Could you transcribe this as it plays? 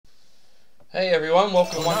Hey everyone,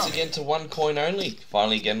 welcome once again to One Coin Only.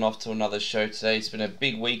 Finally getting off to another show today. It's been a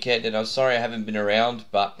big weekend and I'm sorry I haven't been around,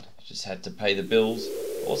 but just had to pay the bills.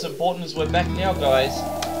 What's important is we're back now, guys.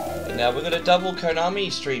 And now we're going to double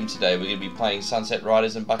Konami stream today. We're going to be playing Sunset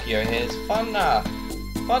Riders and Bucky O'Hare's fun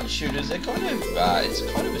shooters. They're kind of, it's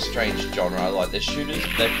kind of a strange genre. Like, they're shooters,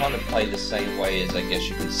 they kind of play the same way as, I guess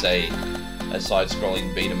you could say, a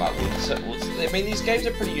side-scrolling beat-em-up would. So, I mean, these games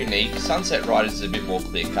are pretty unique. Sunset Riders is a bit more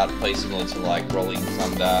clear-cut, plays similar to like Rolling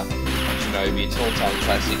Thunder, Shinobi. It's an all-time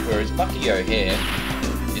classic. Whereas Bucky O'Hare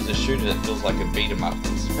is a shooter that feels like a beat-em-up.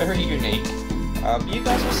 It's very unique. You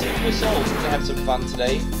guys will see it for yourselves. We're gonna have some fun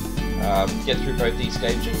today. Get through both these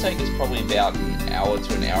games. Should take us probably about an hour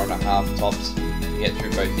to an hour and a half tops to get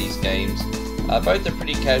through both these games. Both are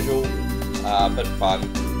pretty casual, but fun.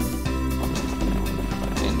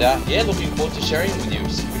 And yeah, looking forward to sharing it with you.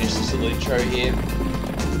 Just finish this little intro here.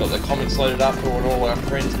 Got the comments loaded up for when all our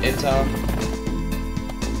friends enter.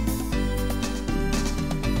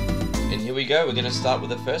 And here we go, we're going to start with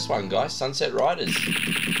the first one, guys. Sunset Riders. I'm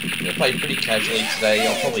going to play pretty casually today.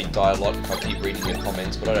 I'll probably die a lot if I keep reading the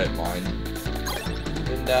comments, but I don't mind.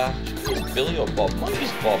 And should I use Billy or Bob? I might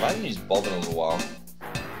use Bob. I haven't used Bob in a little while.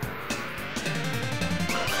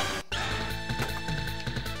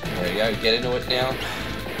 There we go, get into it now.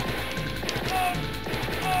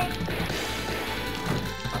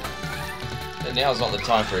 And now's not the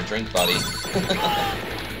time for a drink, buddy.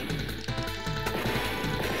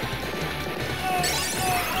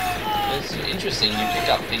 It's interesting, you pick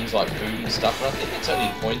up things like food and stuff, but I think it's only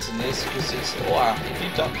points in this, because it's, if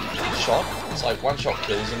you've done a shot, it's like one shot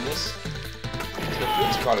kills in this. So the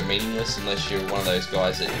food's kind of meaningless unless you're one of those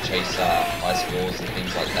guys that chase high scores and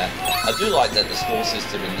things like that. I do like that the score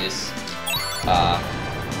system in this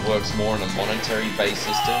works more on a monetary based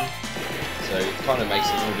system. So it kind of makes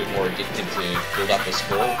it a little bit more addictive to build up a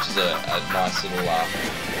score, which is a nice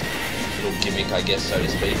little gimmick, I guess, so to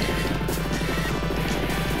speak.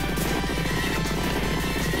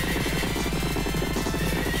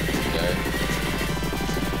 There we go.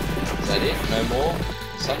 Is that it? No more?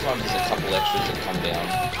 Sometimes there's a couple extras that come down.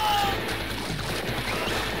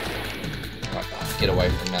 Right, get away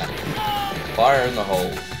from that. Fire in the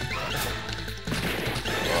hole.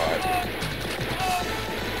 Alright.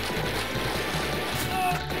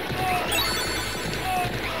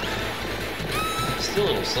 Still a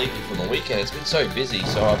little sleepy from the weekend. It's been so busy,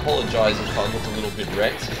 so I apologise if I look a little bit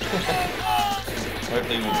wrecked.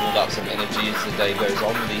 Hopefully we'll build up some energy as the day goes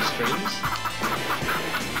on with these streams.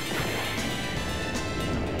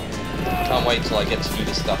 Can't wait till I get to do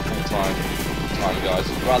this stuff full time, guys.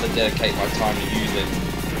 I'd rather dedicate my time to you than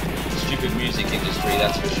the stupid music industry,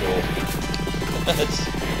 that's for sure.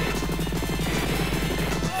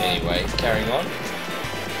 Anyway, carrying on.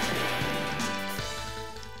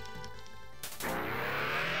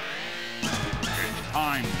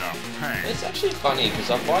 It's actually funny because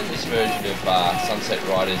I find this version of Sunset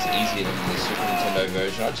Riders easier than the Super Nintendo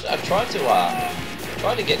version. I tried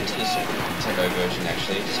to get into the Super Nintendo version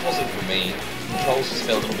actually. It just wasn't for me. Controls just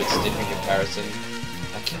felt a little bit stiff in comparison.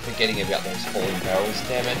 I keep forgetting about those falling barrels.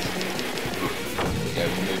 Damn it! There we go.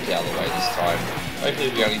 We moved out of the way this time. Hopefully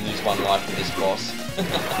we only lose one life with this boss.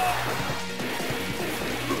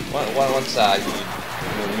 Once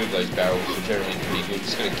you remove those barrels, you're generally pretty good.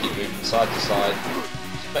 Just gonna keep moving side to side.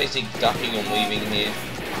 Basic ducking and weaving here.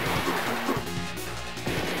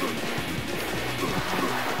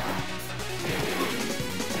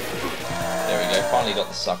 There we go, finally got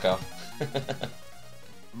the sucker.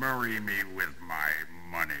 Marry me with my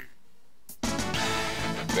money.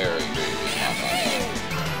 Very good with my money.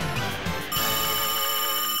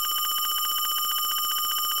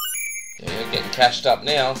 Yeah, you're getting cashed up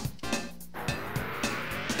now.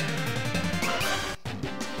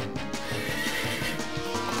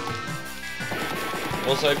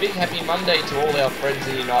 Also, big happy Monday to all our friends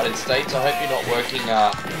in the United States. I hope you're not working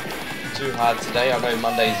too hard today. I know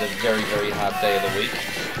Monday's a very, very hard day of the week.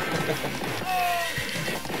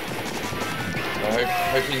 So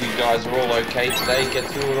hoping you guys are all okay today, get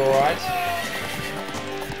through it alright.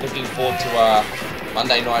 Looking forward to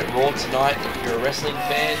Monday Night Raw tonight. If you're a wrestling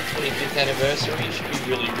fan, 25th anniversary, should be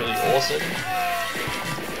really, really awesome.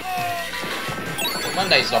 But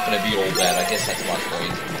Monday's not going to be all bad, I guess that's my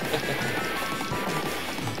point.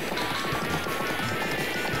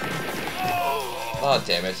 Oh,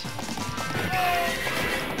 damn it.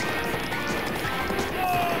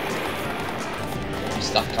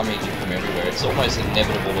 Stuff coming in from everywhere. It's almost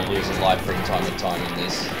inevitable to lose a life from time to time in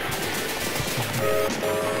this.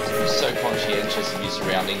 So be so conscientious of your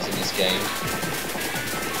surroundings in this game.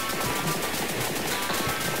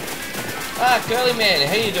 Ah, Curly Man,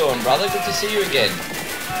 how you doing, brother? Good to see you again.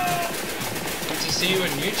 Good to see you in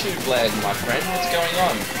YouTube land, my friend. What's going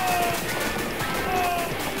on?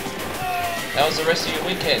 How was the rest of your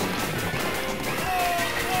weekend?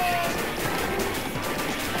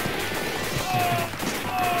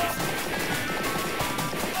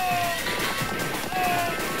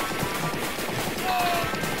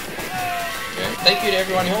 Thank you to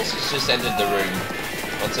everyone else who's just entered the room.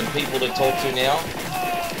 Got some people to talk to now.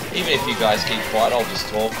 Even if you guys keep quiet, I'll just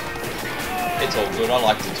talk. It's all good, I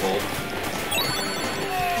like to talk.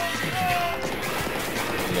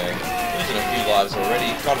 There we go. Losing a few lives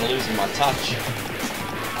already, kind of losing my touch.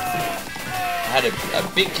 I had a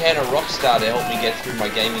big can of Rockstar to help me get through my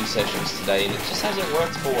gaming sessions today, and it just hasn't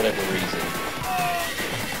worked for whatever reason.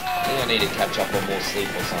 I think I need to catch up on more sleep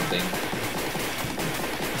or something.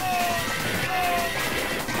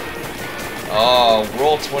 Oh,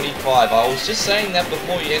 Raw 25. I was just saying that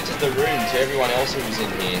before you entered the room to everyone else who was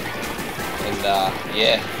in here. And,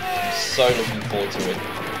 yeah, I'm so looking forward to it.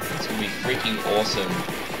 It's gonna be freaking awesome.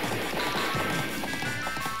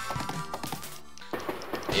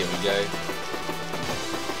 Here we go.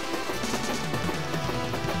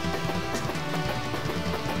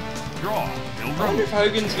 I wonder if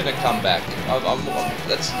Hogan's gonna come back.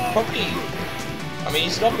 That's probably... I mean,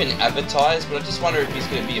 he's not been advertised, but I just wonder if he's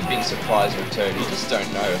going to be a big surprise return. You just don't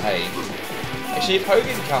know, hey. Actually, if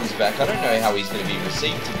Hogan comes back, I don't know how he's going to be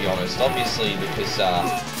received, to be honest. Obviously, because, I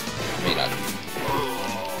mean,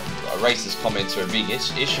 racist comments are a big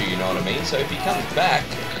issue, you know what I mean? So if he comes back,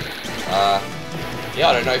 yeah,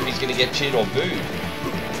 I don't know if he's going to get cheered or booed.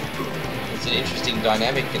 It's an interesting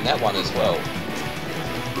dynamic in that one as well.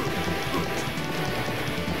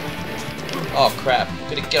 Oh crap,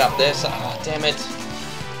 gotta get up there, so, oh, damn it.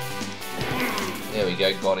 There we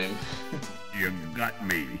go, got him. You got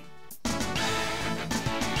me.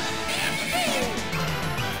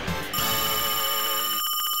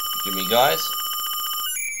 Give me, guys.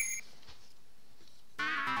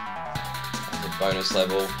 That's a bonus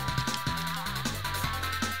level.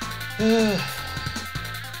 Oh,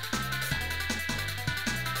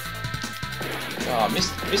 I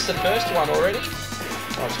missed the first one already?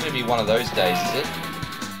 Oh, it's going to be one of those days, is it?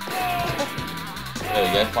 There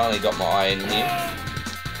we go, finally got my eye in here.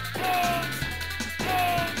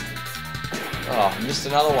 Oh, I missed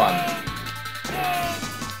another one.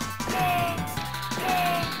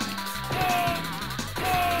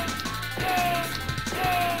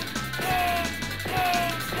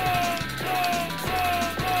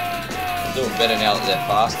 I'm doing better now that they're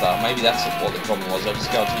faster. Maybe that's what the problem was. I was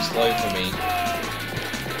just going too slow for me.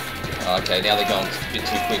 Okay, now they're going a bit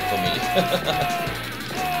too quick for me.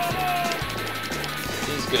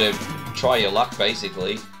 He's gonna try your luck,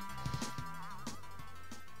 basically.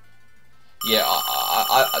 Yeah,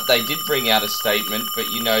 they did bring out a statement, but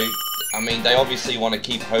you know, I mean, they obviously want to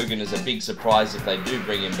keep Hogan as a big surprise if they do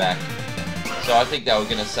bring him back. So I think they were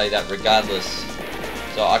gonna say that regardless.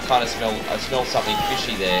 So I kind of smell something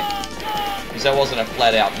fishy there, because that wasn't a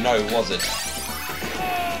flat out no, was it?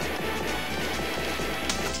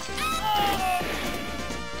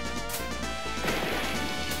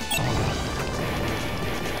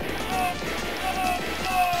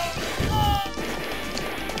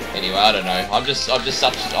 Anyway, I don't know. I'm just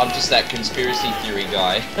that conspiracy theory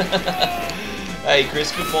guy. Hey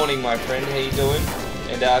Chris, good morning, my friend. How you doing?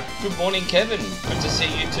 And good morning, Kevin. Good to see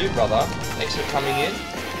you too, brother. Thanks for coming in.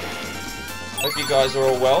 Hope you guys are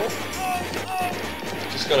all well.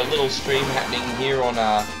 Just got a little stream happening here on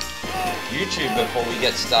YouTube before we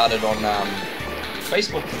get started on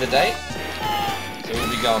Facebook for the day. So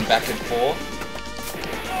we'll be going back and forth.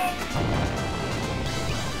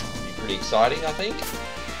 Be pretty exciting, I think.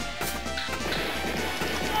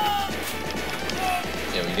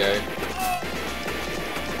 There we go.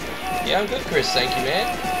 Yeah, I'm good, Chris. Thank you,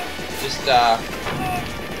 man. Just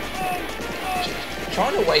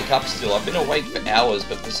trying to wake up still. I've been awake for hours,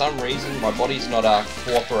 but for some reason my body's not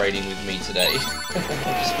cooperating with me today.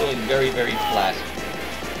 I'm just feeling very, very flat.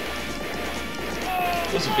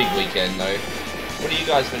 It was a big weekend, though. What have you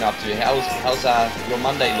guys been up to? How's your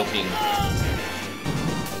Monday looking?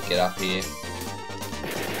 I'll get up here.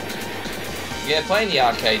 Yeah, playing the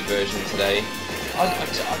arcade version today.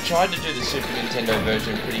 I tried to do the Super Nintendo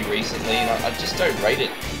version pretty recently, and I just don't rate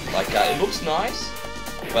it. Like, it looks nice,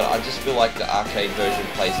 but I just feel like the arcade version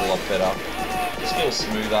plays a lot better. It just feels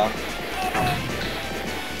smoother.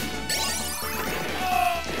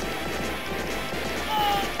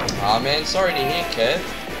 Ah, man, sorry to hear, Kev.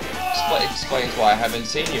 Explains why I haven't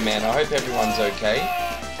seen you, man. I hope everyone's okay.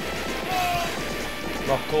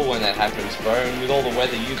 not cool when that happens, bro. And with all the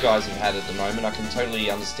weather you guys have had at the moment, I can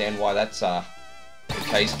totally understand why that's the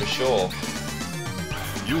case for sure.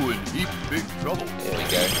 You in deep big trouble. There we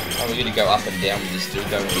go. Oh, we're gonna go up and down with this dude,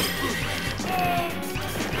 don't we?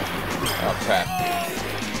 Oh crap.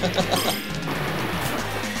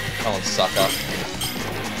 Come on, sucker.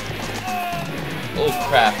 Oh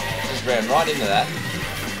crap. Just ran right into that.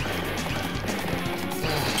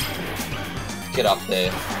 Get up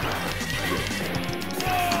there.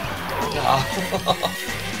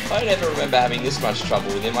 I don't ever remember having this much trouble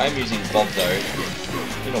with him. I am using Bob though.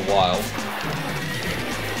 In a while.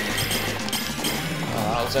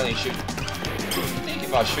 I was only shooting. I think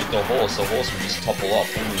if I shoot the horse would just topple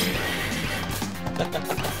off, wouldn't you?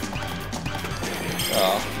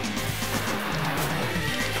 Oh.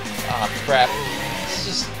 Ah, crap. It's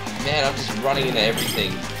just, man, I'm just running into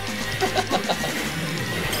everything.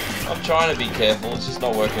 I'm trying to be careful, it's just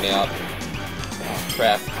not working out. Oh,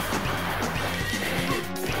 crap.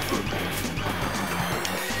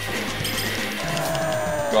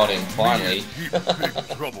 Got him, finally. Big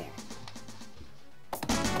trouble.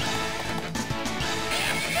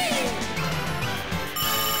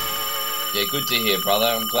 Yeah, good to hear, brother.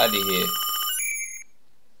 I'm glad to hear.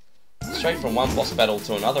 Straight from one boss battle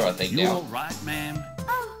to another, I think, You now. alright, ma'am?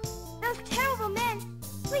 Oh, those terrible men.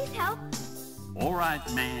 Please help. Alright,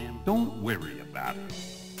 ma'am. Don't worry about it.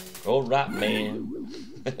 Alright, man.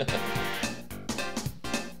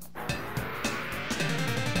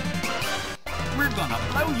 We're gonna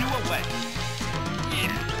blow you away.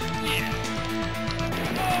 Yeah.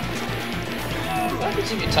 What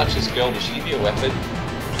happens if you touch this girl? Does she give you a weapon?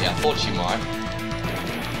 Yeah, I thought she might.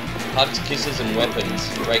 Hugs, kisses, and weapons.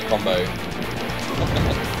 Great combo. I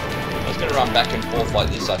was gonna run back and forth like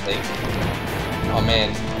this, I think. Oh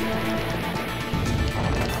man.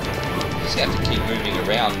 Just have to keep moving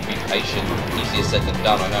around and be patient. Easier said than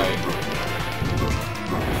done, I know.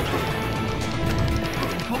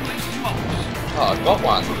 Holy smokes. Oh, I got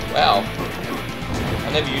one. Wow. I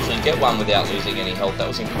never usually get one without losing any health. That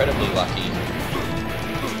was incredibly lucky.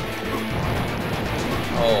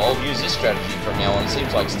 Oh, I'll use this strategy from now on.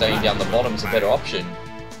 Seems like staying down the bottom's a better option.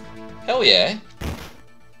 Hell yeah.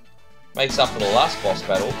 Makes up for the last boss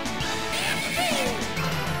battle.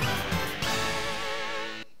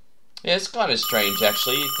 Yeah, it's kind of strange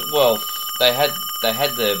actually. Well, they had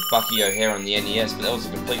the Bucky hare on the NES, but that was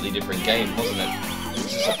a completely different game, wasn't it? It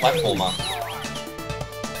was just a platformer.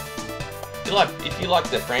 If you like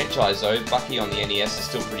the franchise though, Bucky on the NES is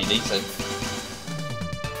still pretty decent.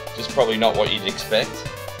 Just probably not what you'd expect.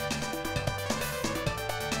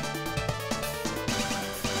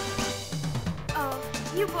 Oh,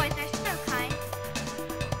 you boys are so kind.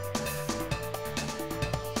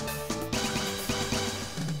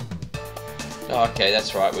 Oh, okay,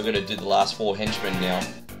 that's right. We're going to do the last 4 henchmen now.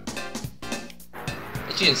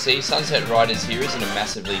 As you can see, Sunset Riders here isn't a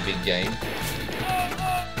massively big game.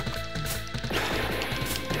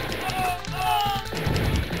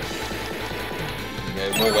 There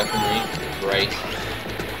we go, more weaponry. Great.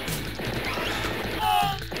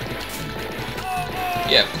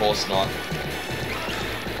 Yeah, of course not.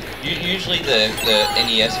 Usually the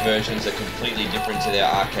NES versions are completely different to their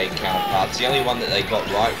arcade counterparts. The only one that they got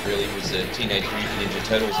right really was the Teenage Mutant Ninja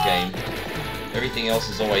Turtles game. Everything else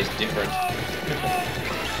is always different.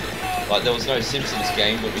 Like there was no Simpsons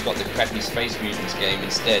game, but we got the crappy Space Mutants game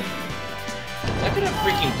instead. That could have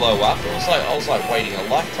freaking blow up. I was like waiting a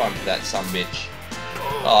lifetime for that sumbitch.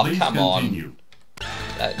 Oh, Please come continue.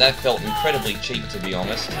 on. That felt incredibly cheap, to be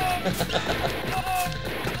honest.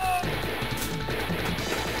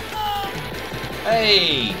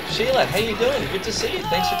 Hey, Sheila, how you doing? Good to see you.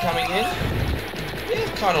 Thanks for coming in.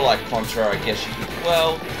 Yeah, kind of like Contra, I guess you could...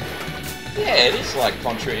 Well, yeah, it is like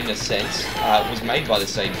Contra in a sense. It was made by the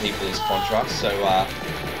same people as Contra, so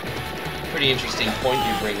pretty interesting point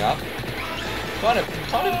you bring up. Kind of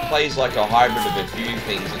plays like a hybrid of a few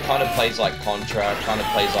things. It kind of plays like Contra, kind of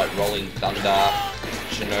plays like Rolling Thunder,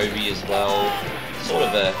 Shinobi as well. Sort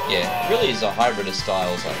of a, yeah, really is a hybrid of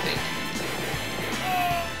styles, I think.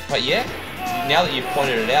 But yeah, now that you've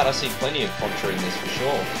pointed it out, I see plenty of Contra in this for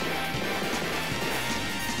sure.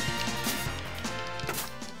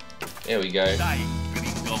 There we go.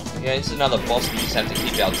 Yeah, it's another boss we just have to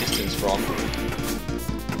keep our distance from.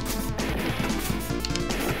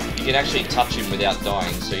 You can actually touch him without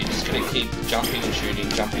dying, so you're just going to keep jumping and shooting,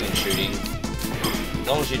 jumping and shooting. As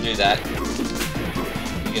long as you do that,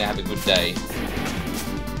 you're going to have a good day.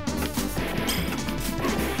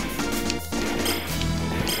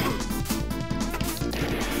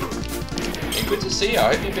 Yeah, good to see you.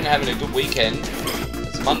 I hope you've been having a good weekend.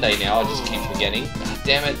 It's Monday now, I just keep forgetting. Ah,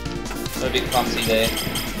 damn it. A bit clumsy there.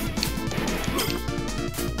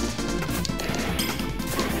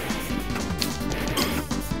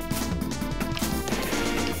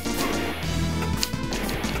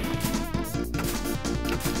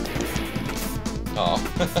 Oh.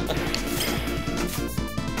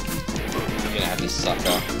 I'm gonna have this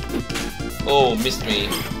sucker. Oh, missed me.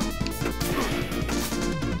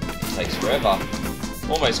 It takes forever.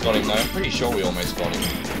 Almost got him though. I'm pretty sure we almost got him.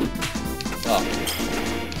 Oh.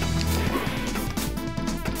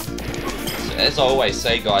 So as I always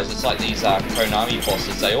say, guys, it's like these Konami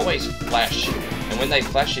bosses. They always flash, and when they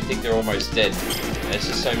flash, you think they're almost dead. And it's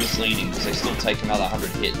just so misleading because they still take another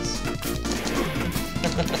 100 hits.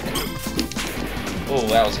 Oh,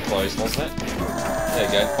 that was close, wasn't it? There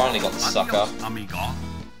we go. Finally got the sucker.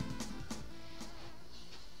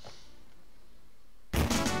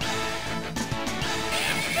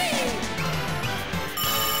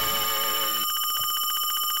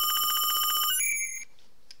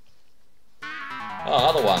 Oh,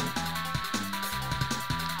 another one.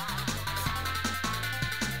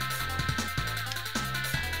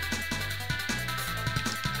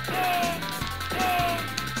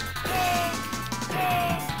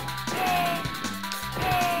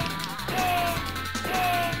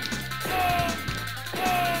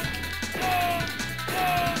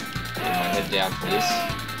 Get my head down for this.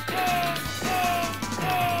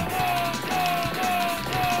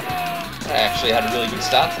 I actually had a really good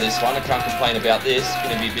start to this one. I can't complain about this. It's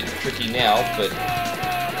going to be a bit tricky now, but...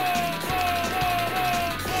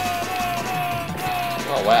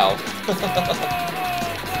 Oh, wow.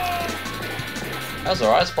 That was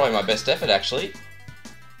alright. It's probably my best effort, actually.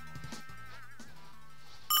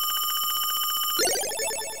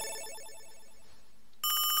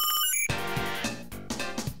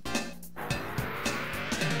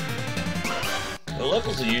 The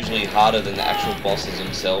levels are usually harder than the actual bosses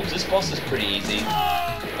themselves. This boss is pretty easy.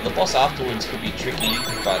 And the boss afterwards could be tricky,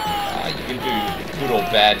 but you can do good or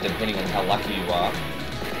bad depending on how lucky you are.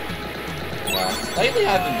 Lately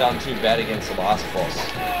I haven't done too bad against the last boss.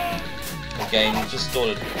 Again, just sort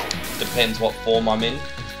of depends what form I'm in.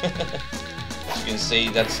 As you can see,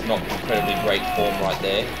 that's not incredibly great form right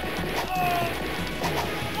there.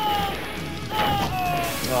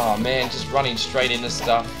 Oh man, just running straight into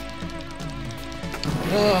stuff.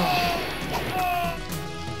 So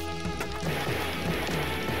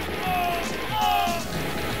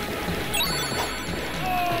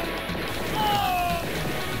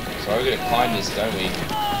we're gonna climb this, don't we?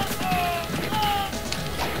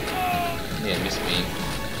 Yeah, missed me.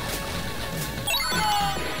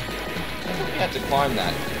 I thought we had to climb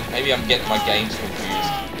that. Maybe I'm getting my games confused.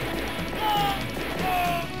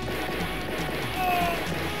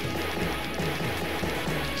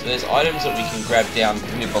 So there's items that we can grab down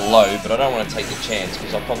here below, but I don't want to take the chance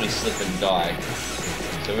because I'll probably slip and die.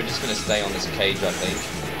 So we're just going to stay on this cage, I think.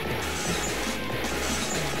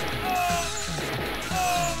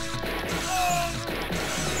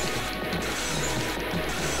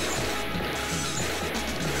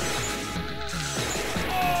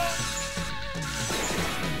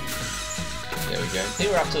 There we go. I think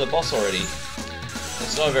we're up to the boss already.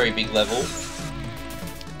 It's not a very big level.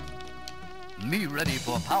 Me ready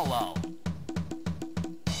for powwow.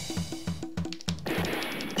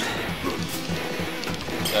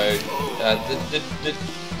 So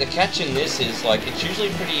the catch in this is like it's usually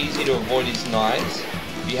pretty easy to avoid his knives.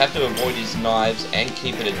 You have to avoid his knives and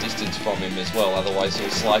keep at a distance from him as well, otherwise he'll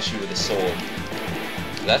slice you with a sword.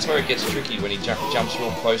 So that's where it gets tricky when he jumps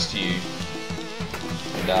real close to you.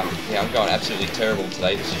 And yeah, I'm going absolutely terrible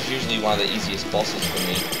today. This is usually one of the easiest bosses for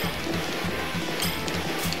me.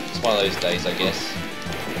 One of those days, I guess.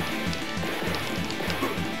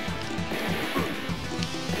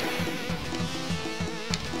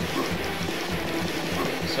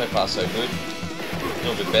 So far, so good. A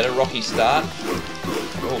little bit better. Rocky start.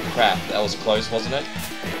 Oh crap, that was close, wasn't it?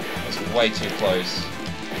 That was way too close.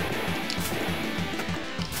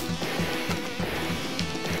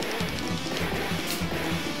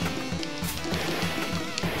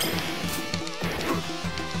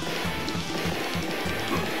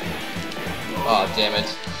 Oh, damn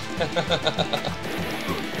it.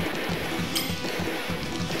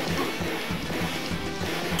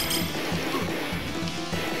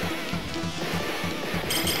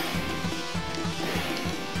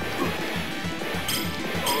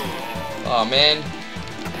 Oh, man.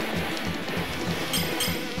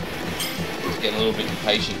 Just getting a little bit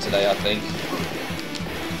impatient today, I think.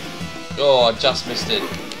 Oh, I just missed it.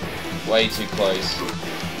 Way too close.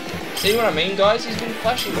 See what I mean, guys? He's been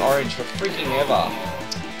flashing orange for freaking ever.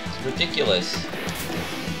 It's ridiculous.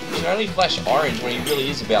 can only flash orange when he really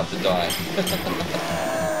is about to die.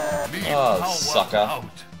 Oh, sucker.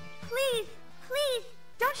 Please, please,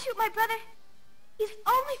 don't shoot my brother. He's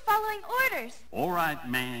only following orders. All right,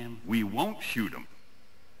 ma'am. We won't shoot him.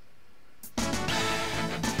 Give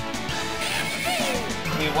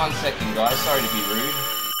me 1 second, guys. Sorry to be rude.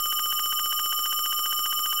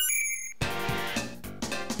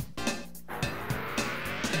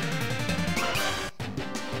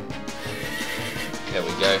 There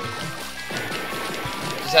we go.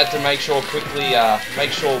 Just had to make sure quickly,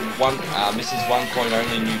 Mrs. One Coin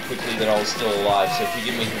Only knew quickly that I was still alive, so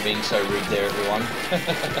forgive me for being so rude there, everyone.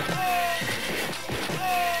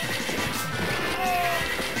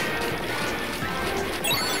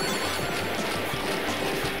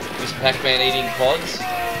 This Pac-Man eating pods.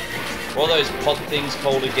 What are those pod things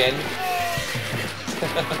called again?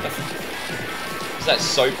 Is that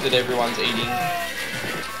soap that everyone's eating?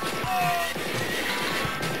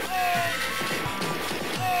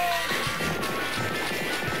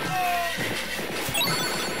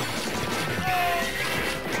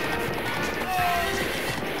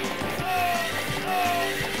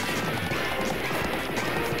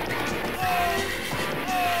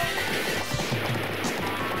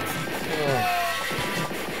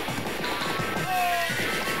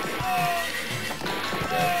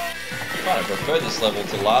 I prefer this level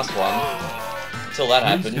to the last one, until that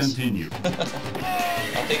happens. Continue.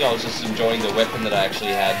 I think I was just enjoying the weapon that I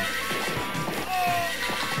actually had.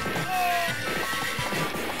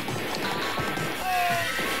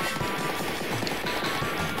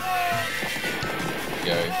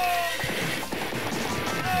 Go.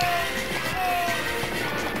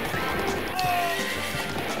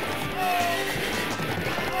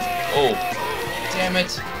 Oh, damn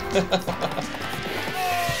it.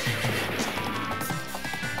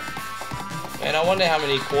 And I wonder how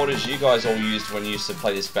many quarters you guys all used when you used to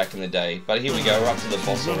play this back in the day. But here we go, we're up to the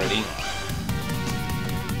boss already.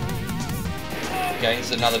 Okay,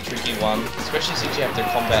 it's another tricky one, especially since you have to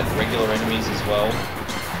combat regular enemies as well.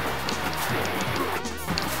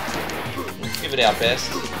 Let's give it our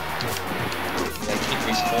best. They keep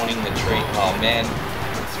respawning the tree. Oh man,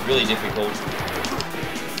 it's really difficult.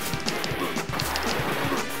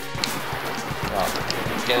 Oh,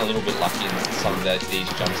 I'm getting a little bit lucky in some of these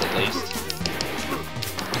jumps at least.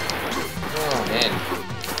 Oh man.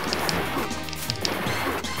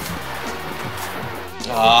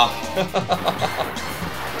 Ah.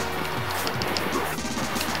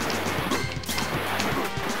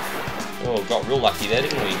 Oh, got real lucky there,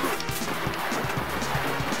 didn't we?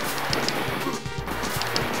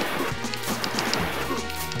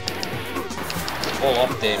 Fall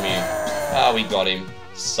off, damn you. Ah, we got him.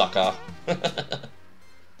 Sucker.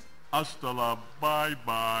 Hasta la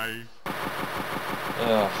bye-bye.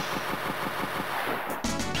 Ugh.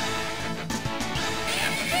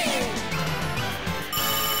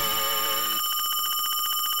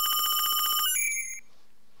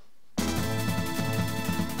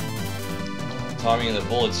 Timing of the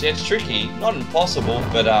bullets. Yeah, it's tricky. Not impossible,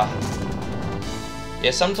 but yeah,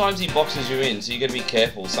 sometimes he boxes you in, so you gotta be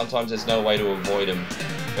careful. Sometimes there's no way to avoid him.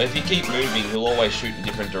 But if you keep moving, he'll always shoot in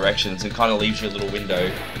different directions and kind of leaves you a little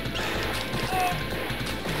window.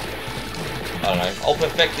 I don't know. I'll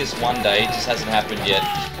perfect this one day. It just hasn't happened yet.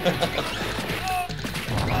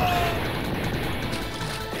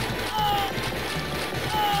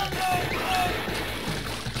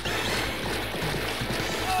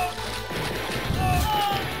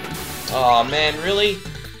 Oh man, really?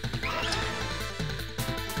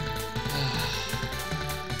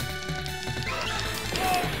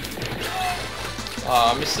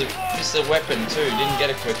 Oh, I missed the weapon too. Didn't get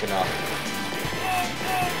it quick enough.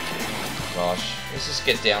 Gosh, let's just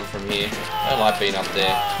get down from here. I don't like being up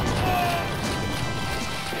there.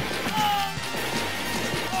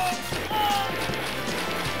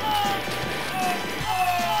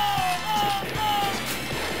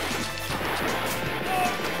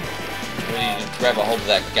 Really grab a hold of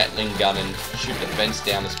that Gatling gun and shoot the fence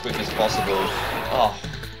down as quick as possible. Oh.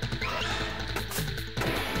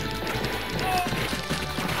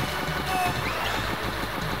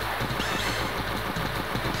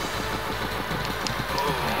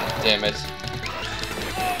 Damn it.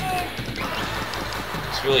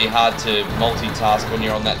 It's really hard to multitask when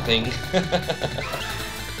you're on that thing.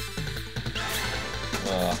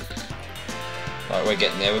 Alright, we're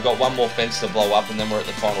getting there. We've got one more fence to blow up and then we're at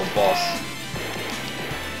the final boss.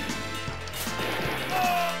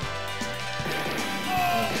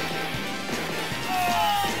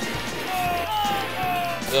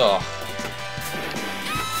 Ugh.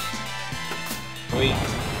 We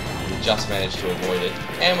just managed to avoid it.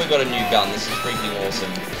 And we got a new gun. This is freaking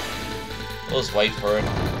awesome. We'll just wait for it.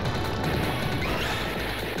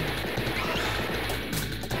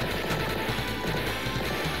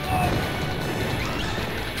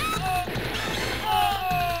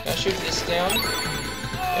 Can I shoot this down?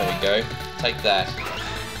 There we go. Take that.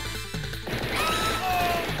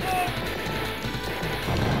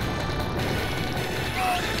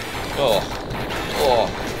 Oh. Oh.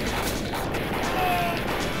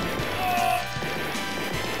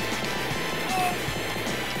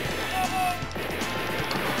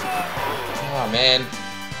 Oh man.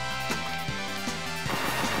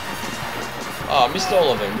 Oh, I missed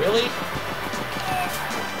all of them, really?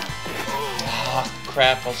 Ah,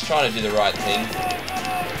 crap, I was trying to do the right thing.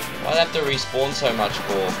 I'd have to respawn so much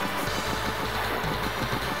for.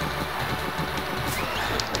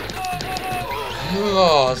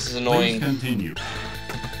 Oh, this is annoying. Please continue.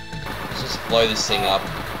 Let's just blow this thing up.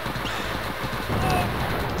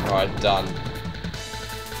 Alright, done.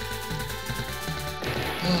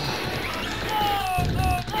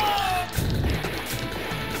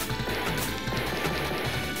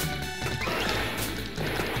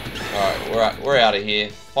 Alright, we're out of here.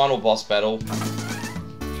 Final boss battle.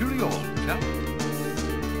 Cheerio, chap.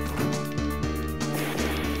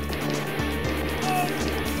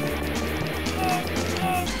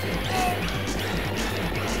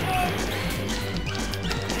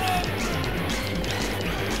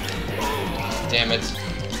 Damn it.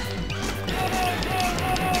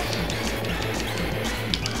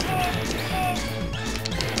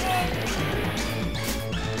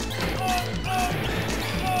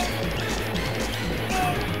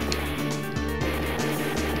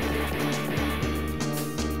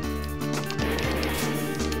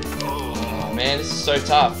 Man, this is so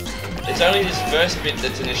tough. It's only this first bit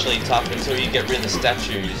that's initially tough until you get rid of the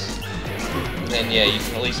statues. And then yeah, you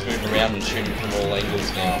can at least move around and shoot them from all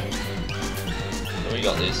angles now. So we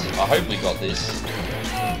got this. I hope we got this.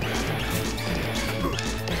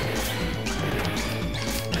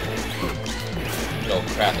 Oh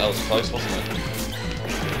crap, that was close, wasn't it?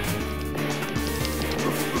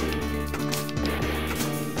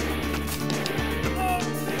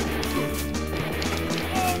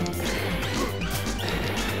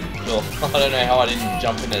 I don't know how I didn't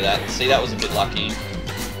jump into that. See, that was a bit lucky.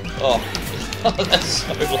 Oh, that's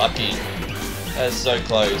so lucky. That's so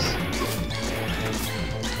close.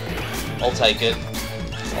 I'll take it.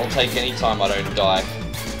 I'll take any time I don't die.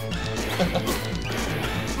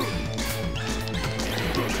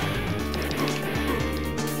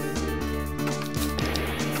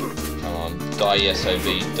 Come on, die,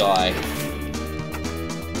 SOB, die.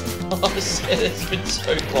 Oh, it's been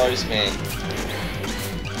so close, man.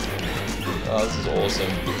 Oh, this is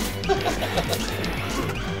awesome.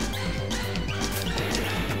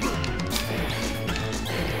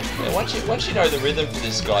 Yeah, once you know the rhythm for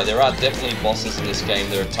this guy, there are definitely bosses in this game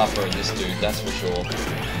that are tougher than this dude, that's for sure.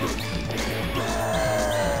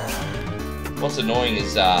 What's annoying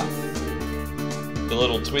is the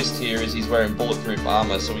little twist here is he's wearing bulletproof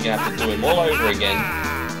armor, so we're gonna have to do him all over again.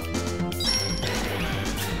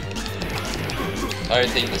 I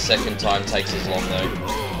don't think the second time takes as long though.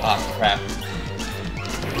 Ah, crap.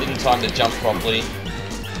 Didn't time to jump properly.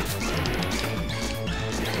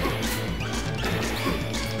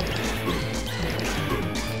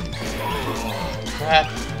 Oh, crap.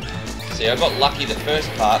 See, I got lucky the first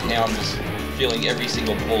part, now I'm just feeling every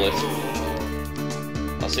single bullet.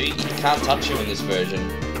 Oh, so you can't touch him in this version.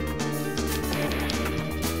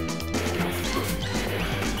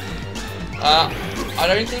 I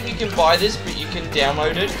don't think you can buy this, but you can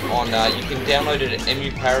download it on. You can download it at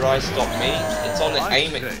emuparadise.me. It's on the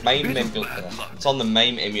it's on the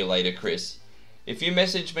MAME emulator, Chris. If you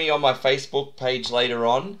message me on my Facebook page later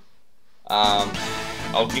on,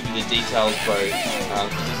 I'll give you the details, bro. Because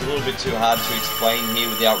it's a little bit too hard to explain here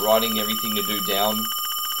without writing everything to do down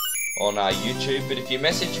on YouTube. But if you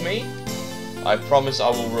message me, I promise I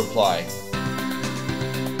will reply.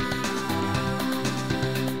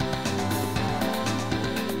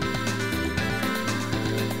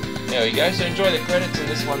 There we go, so enjoy the credits in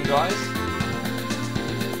this one, guys.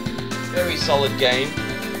 Very solid game.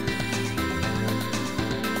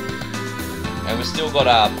 And we've still got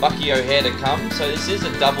Bucky O'Hare to come, so this is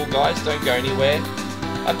a double, guys, don't go anywhere.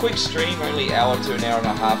 A quick stream, only hour to an hour and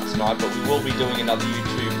a half tonight, but we will be doing another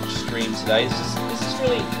YouTube stream today.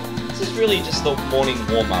 This is really just the morning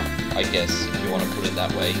warm-up, I guess, if you want to put it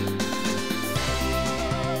that way.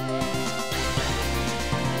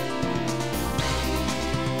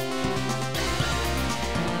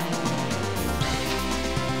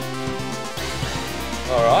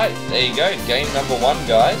 Alright, there you go, game number 1,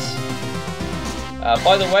 guys.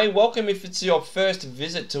 By the way, welcome if it's your first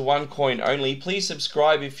visit to One Coin Only. Please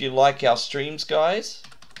subscribe if you like our streams, guys.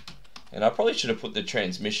 And I probably should have put the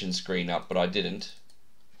transmission screen up, but I didn't.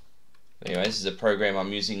 Anyway, this is a program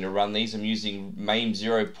I'm using to run these. I'm using MAME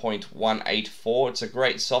 0.184. It's a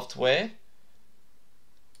great software.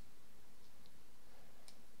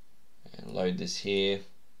 And load this here.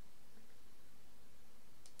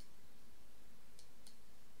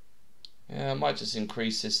 Yeah, I might just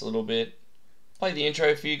increase this a little bit. Play the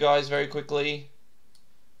intro for you guys very quickly.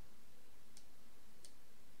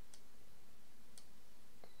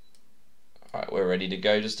 Alright, we're ready to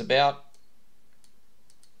go just about.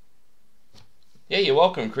 Yeah, you're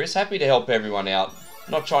welcome, Chris. Happy to help everyone out.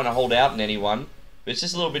 Not trying to hold out on anyone, but it's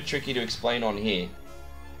just a little bit tricky to explain on here.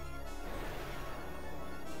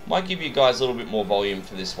 Might give you guys a little bit more volume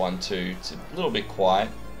for this one too. It's a little bit quiet.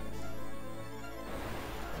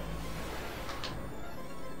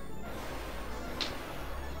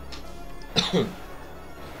 There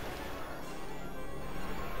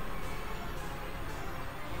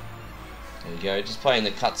you go, just playing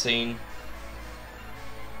the cutscene.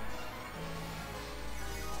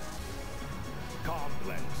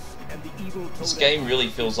 This game really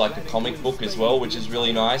feels like a comic book as well, which is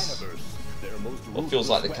really nice. It feels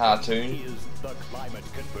like the cartoon.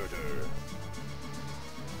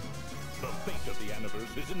 The fate of the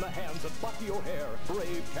Universe is in the hands of Bucky,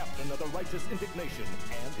 brave captain of the righteous indignation.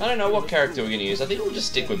 I don't know what character we're going to use. I think we'll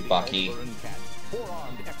just stick with Bucky.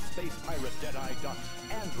 Four-armed ex-space pirate Deadeye Duck,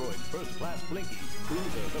 android first-class Blinky,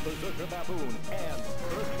 cruiser the berserker baboon, and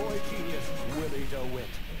Earth Boy genius Willie DeWitt.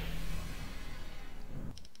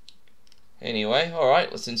 Anyway,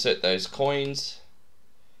 alright, let's insert those coins.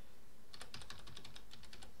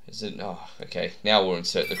 Is it? Oh, okay. Now we'll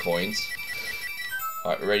insert the coins.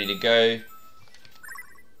 Alright, we're ready to go.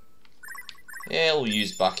 Yeah, we'll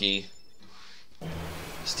use Bucky.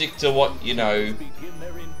 Stick to what you know. Begin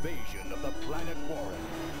their invasion of the planet Warren,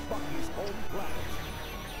 Bucky's home planet.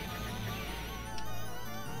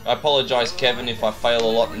 I apologise, Kevin, if I fail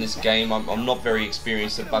a lot in this game. I'm not very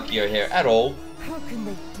experienced at Bucky O'Hare at all. How can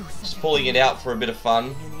they do Just pulling it out for a bit of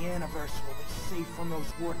fun. in the universe will be safe from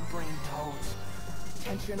those warp-brain toads?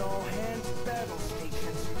 Attention all hands, battle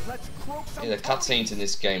stations. Let's croak some. Yeah, the cutscenes in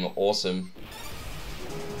this game are awesome.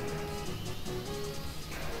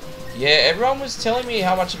 Yeah, everyone was telling me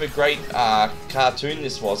how much of a great cartoon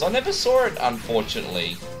this was. I never saw it,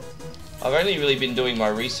 unfortunately. I've only really been doing my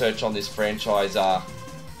research on this franchise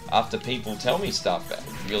after people tell me stuff,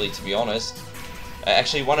 really, to be honest.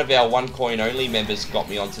 Actually, one of our One Coin Only members got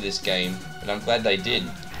me onto this game, and I'm glad they did.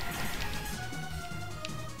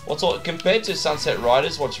 Compared to Sunset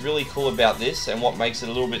Riders, what's really cool about this, and what makes it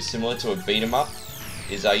a little bit similar to a beat-em-up,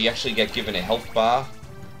 is you actually get given a health bar.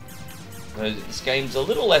 This game's a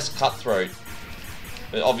little less cutthroat,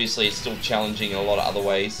 but obviously it's still challenging in a lot of other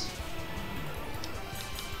ways.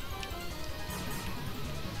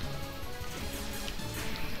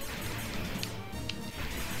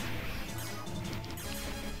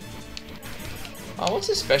 Oh, what's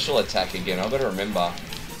the special attack again? I've got to remember.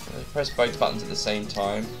 Press both buttons at the same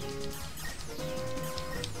time.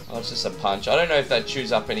 Oh, it's just a punch. I don't know if that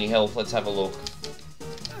chews up any health. Let's have a look.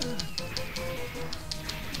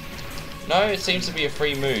 No, it seems to be a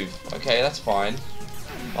free move. Okay, that's fine.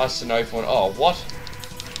 Nice to know for... Oh, what?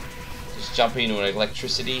 Just jumping into an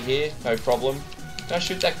electricity here. No problem. Can I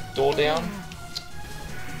shoot that door down?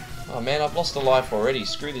 Oh man, I've lost a life already.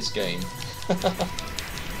 Screw this game.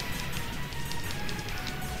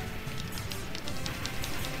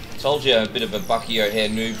 Told you a bit of a Bucky O'Hare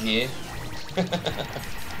noob here. Just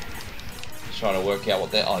trying to work out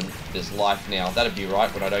what that... Oh, there's life now. That'd be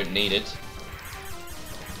right, but I don't need it.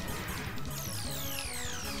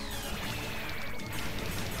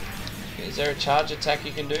 Is there a charge attack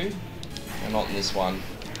you can do? No, not in this one.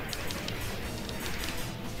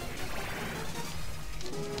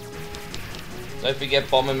 Don't forget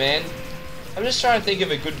Bomberman. I'm just trying to think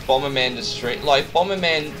of a good Bomberman to stream. Like,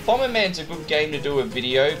 Bomberman's a good game to do a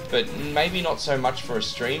video, but maybe not so much for a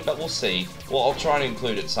stream, but we'll see. Well, I'll try and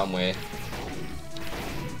include it somewhere.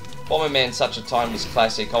 Bomberman's such a timeless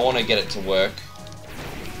classic. I want to get it to work.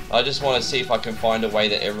 I just want to see if I can find a way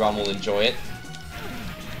that everyone will enjoy it.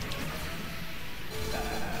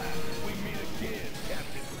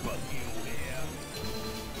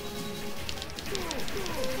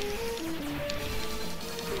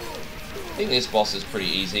 I think this boss is pretty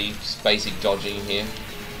easy, just basic dodging here.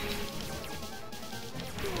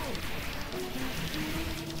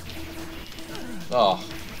 Oh,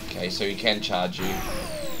 okay, so he can charge you.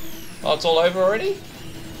 Oh, it's all over already?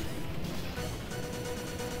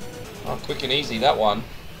 Oh, quick and easy, that one.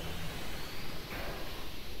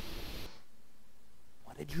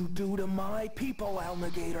 did you do to my people,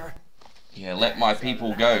 Alligator? Yeah, let my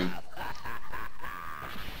people go.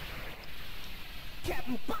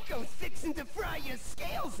 Captain Bucko's fixing to fry your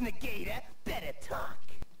scales, Negator. Better talk.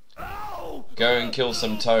 Oh! Go and kill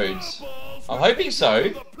some toads. I'm hoping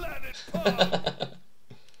so.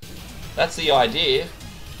 That's the idea.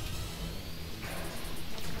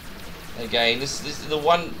 Again, this is the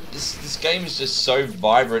one. This game is just so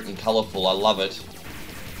vibrant and colourful. I love it.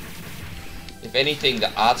 If anything,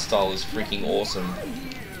 the art style is freaking awesome.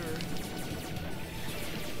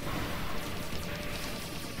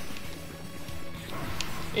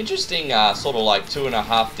 Interesting, sort of like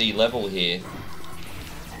 2.5D level here.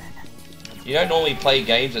 You don't normally play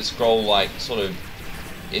games that scroll like sort of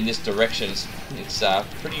in this direction. It's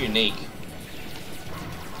pretty unique.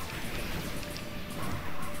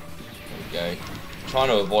 There we go. Trying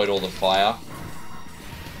to avoid all the fire.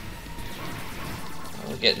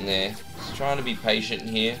 We're getting there. Just trying to be patient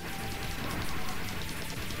here.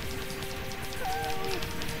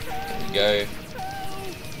 There we go.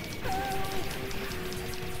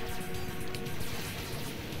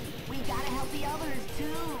 We gotta help the others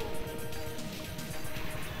too.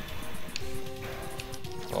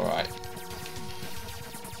 Alright.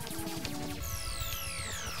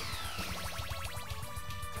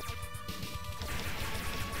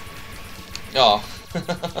 Oh.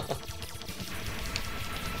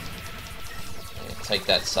 Yeah, take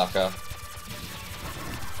that, sucker.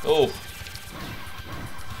 Oh.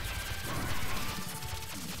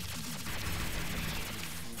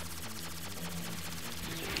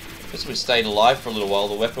 Guess we stayed alive for a little while.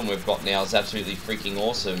 The weapon we've got now is absolutely freaking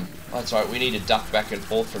awesome. That's right, we need to duck back and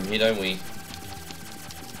forth from here, don't we?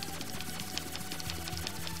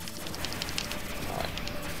 Alright.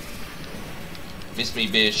 Miss me,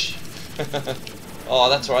 bish. Oh,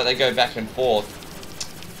 that's right, they go back and forth.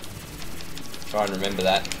 Try and remember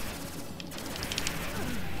that.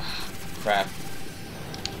 Crap.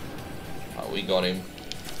 Oh, we got him.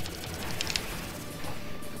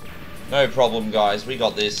 No problem, guys, we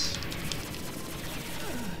got this.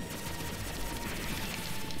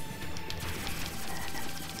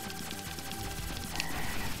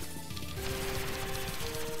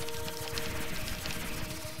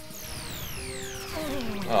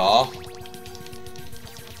 Aww.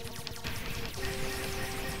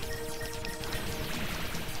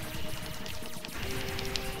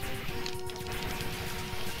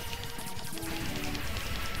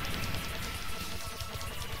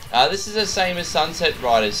 This is the same as Sunset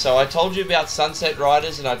Riders. So I told you about Sunset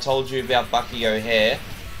Riders and I told you about Bucky O'Hare.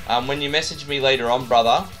 When you message me later on,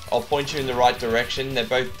 brother, I'll point you in the right direction. They're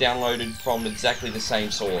both downloaded from exactly the same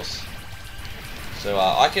source. So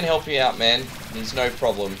I can help you out, man. There's no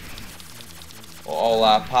problem.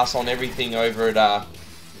 I'll pass on everything over at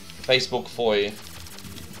Facebook for you.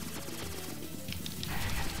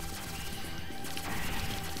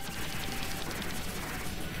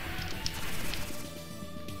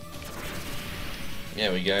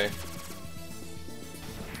 There we go.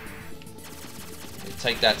 Yeah,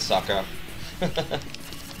 take that, sucker.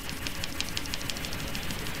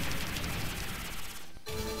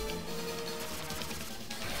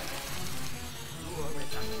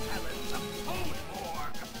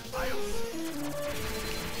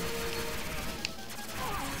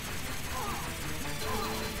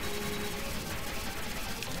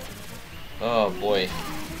 Oh boy.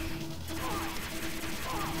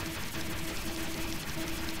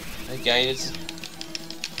 Again, it's...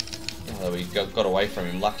 Oh, we got away from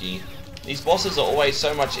him, lucky. These bosses are always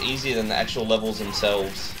so much easier than the actual levels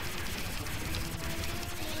themselves.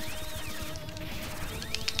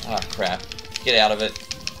 Ah, crap. Get out of it.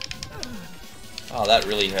 Oh, that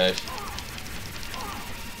really hurt.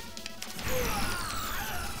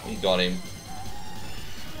 We got him.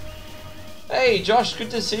 Hey Josh,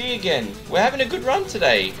 good to see you again. We're having a good run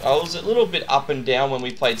today. I was a little bit up and down when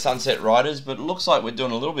we played Sunset Riders, but it looks like we're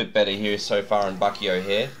doing a little bit better here so far in Bucky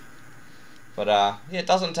O'Hare. But yeah, it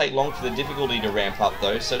doesn't take long for the difficulty to ramp up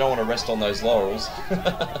though, so don't want to rest on those laurels.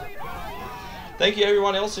 Thank you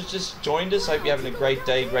everyone else who's just joined us. Hope you're having a great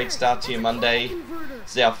day, great start to your Monday.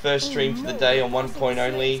 This is our first stream for the day on 1 point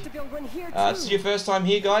only. If this is your first time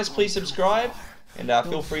here, guys, please subscribe. And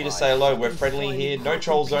feel free to say hello. We're friendly here. No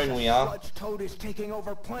troll zone we are.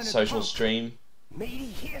 Social stream.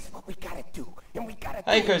 Hey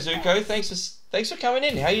Kozuko, thanks for coming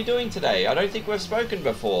in. How you doing today? I don't think we've spoken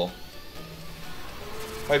before.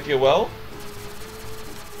 Hope you're well.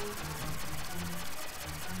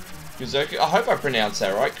 Kuzoku. I hope I pronounced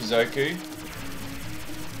that right, Kuzoku.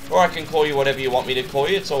 Or I can call you whatever you want me to call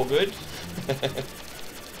you. It's all good.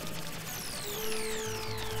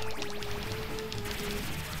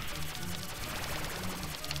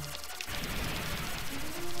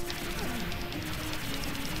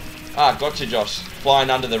 Ah, gotcha, Josh. Flying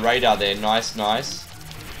under the radar there. Nice, nice.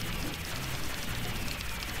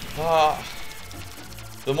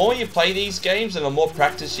 The more you play these games and the more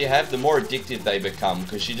practice you have, the more addictive they become,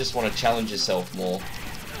 because you just want to challenge yourself more.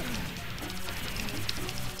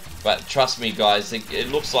 But trust me, guys, it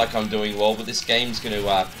looks like I'm doing well, but this game's going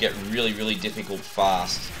to get really, really difficult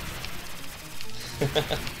fast.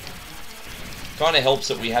 Kind of helps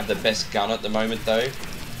that we have the best gun at the moment, though.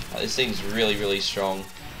 This thing's really, really strong.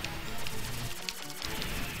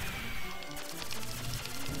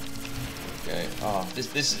 Okay. Oh,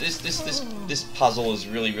 this puzzle is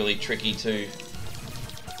really, really tricky too.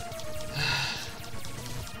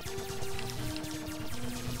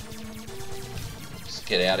 Just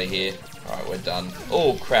get out of here. All right, we're done.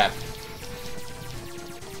 Oh crap!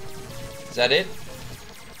 Is that it?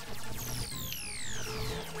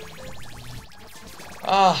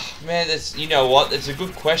 Ah, man, that's, you know what? That's a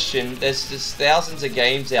good question. There's just thousands of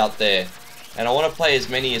games out there, and I want to play as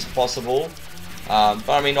many as possible. But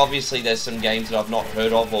I mean, obviously there's some games that I've not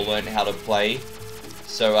heard of or learned how to play.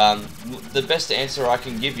 So the best answer I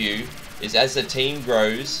can give you is, as the team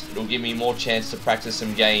grows, it'll give me more chance to practice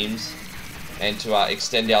some games and to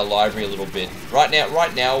extend our library a little bit. Right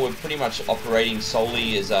now we're pretty much operating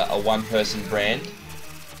solely as a one-person brand.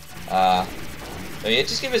 So yeah,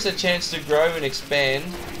 just give us a chance to grow and expand,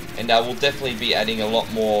 and we'll definitely be adding a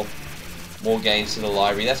lot more games to the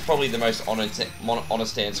library. That's probably the most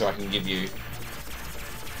honest answer I can give you.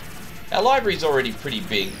 Our library's already pretty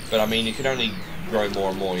big, but I mean, it can only grow more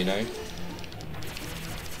and more, you know?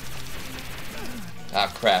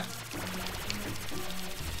 Ah, crap.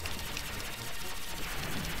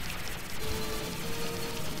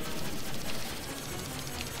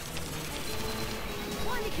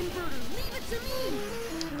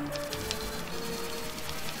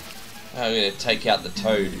 I'm gonna take out the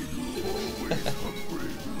toad.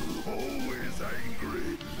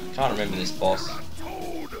 Can't remember this boss.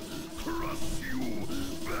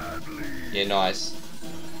 Yeah, nice.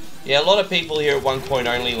 Yeah, a lot of people here at One Coin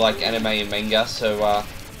Only like anime and manga, so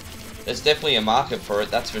there's definitely a market for it,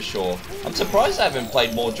 that's for sure. I'm surprised I haven't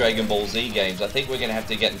played more Dragon Ball Z games. I think we're gonna have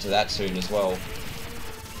to get into that soon as well.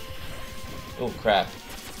 Oh crap.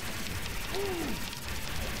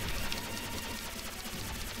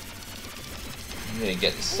 I'm gonna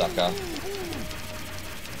get this sucker.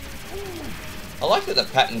 I like that the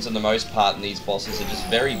patterns, on the most part, in these bosses are just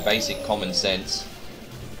very basic common sense.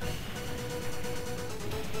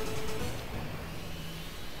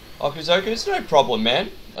 Okuzoku, it's no problem,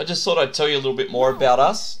 man. I just thought I'd tell you a little bit more about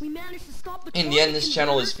us. In the end, this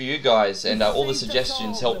channel is for you guys, and all the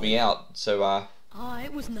suggestions help me out, so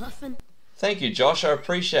it was nothing. Thank you, Josh, I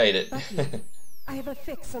appreciate it. I have a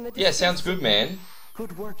fix on the Yeah, sounds good, man.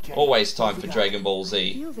 Good work, Jenny. Always time for Dragon Ball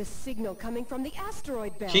Z. Feel this signal coming from the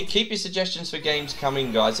asteroid belt. Keep your suggestions for games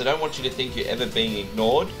coming, guys. I don't want you to think you're ever being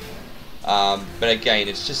ignored. But again,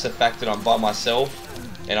 it's just the fact that I'm by myself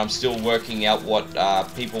and I'm still working out what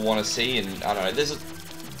people want to see, and I don't know,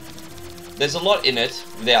 there's a lot in it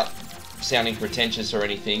without sounding pretentious or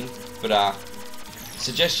anything, but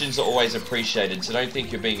suggestions are always appreciated, so don't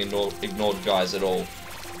think you're being ignored, guys, at all.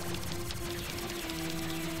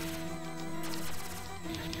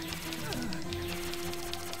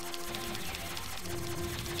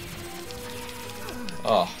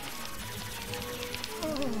 Oh.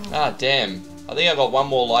 Ah, damn. I think I've got one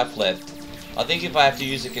more life left. I think if I have to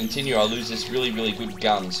use a continue, I'll lose this really, really good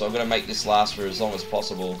gun, so I'm going to make this last for as long as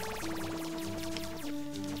possible.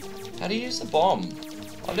 How do you use the bomb?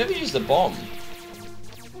 I've never used the bomb.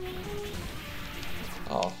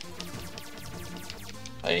 Oh.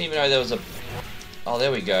 I didn't even know there was a... Oh,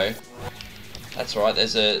 there we go. That's right,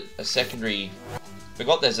 there's a secondary...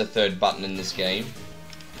 Forgot there's a third button in this game.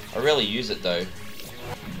 I rarely use it, though.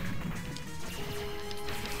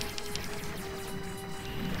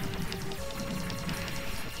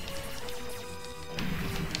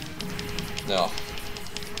 No.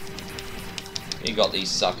 You got these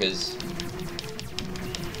suckers.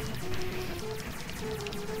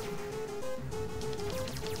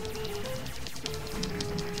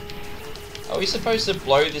 Are we supposed to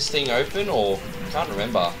blow this thing open, or... I can't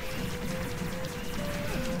remember.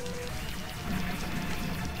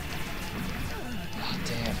 Oh,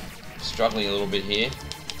 damn. Struggling a little bit here.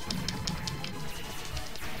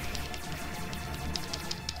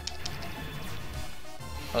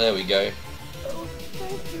 Oh, there we go. Oh,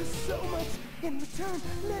 thank you so much. In return,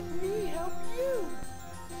 let me help you.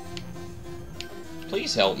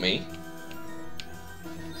 Please help me.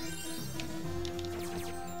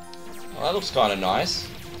 Oh, that looks kind of nice.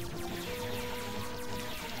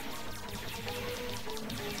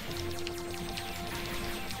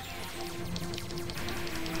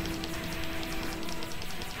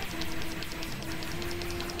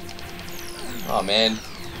 Oh man.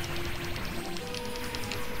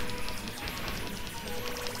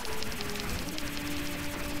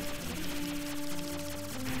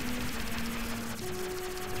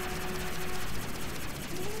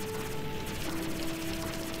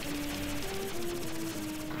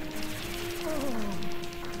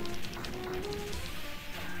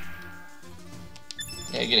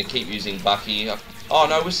 Yeah, you're gonna keep using Bucky. Oh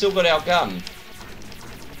no, we've still got our gun.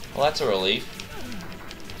 Well, that's a relief.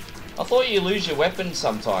 I thought you lose your weapon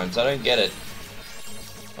sometimes. I don't get it.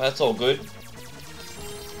 Well, that's all good.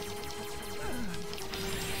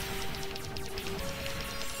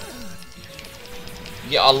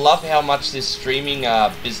 Yeah, I love how much this streaming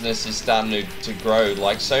business is starting to grow.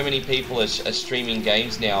 Like, so many people are streaming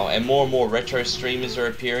games now, and more retro streamers are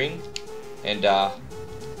appearing. And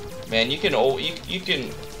man, you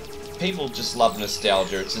can people just love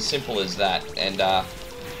nostalgia. It's as simple as that. And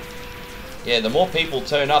yeah, the more people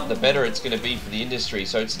turn up, the better it's going to be for the industry.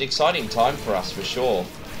 So it's an exciting time for us, for sure.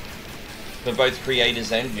 For both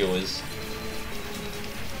creators and viewers.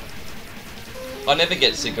 I never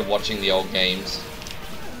get sick of watching the old games.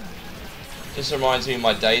 Just reminds me of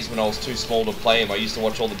my days when I was too small to play them. I used to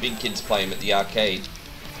watch all the big kids play them at the arcade.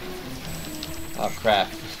 Oh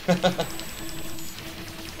crap.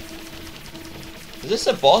 Is this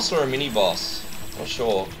a boss or a mini boss? Not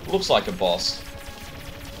sure. Looks like a boss.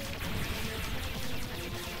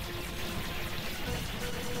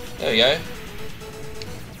 There we go.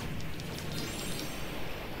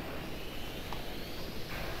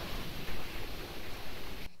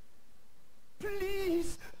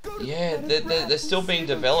 Yeah, they're still being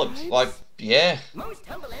developed. Like, yeah.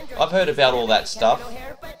 I've heard about all that stuff.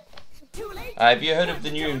 Have you heard of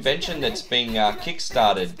the new invention that's being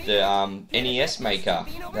kickstarted? The NES Maker.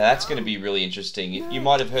 Now, that's going to be really interesting. You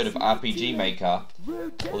might have heard of RPG Maker.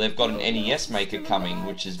 Well, they've got an NES Maker coming,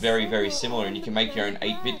 which is very, very similar, and you can make your own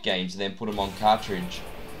 8-bit games and then put them on cartridge.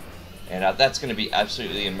 And that's going to be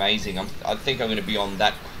absolutely amazing. I think I'm going to be on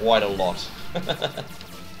that quite a lot.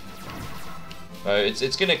 So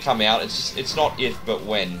it's going to come out. It's not if, but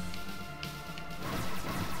when.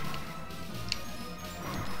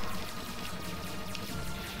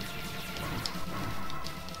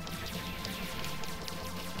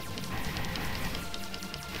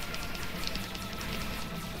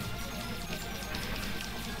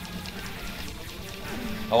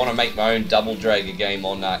 I want to make my own Double Dragon game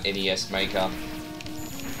on NES Maker,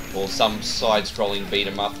 or some side-scrolling beat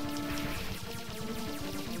 'em up.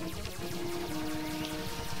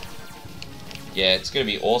 Yeah, it's going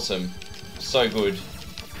to be awesome. So good.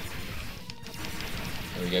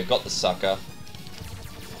 There we go, got the sucker.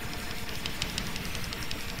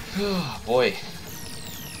 Oh, boy.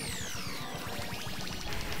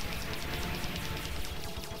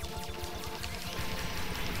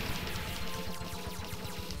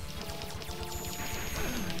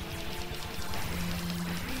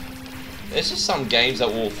 There's just some games that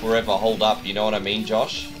will forever hold up, you know what I mean,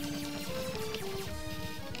 Josh?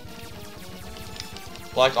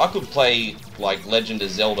 Like, I could play, like, Legend of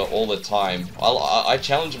Zelda all the time. I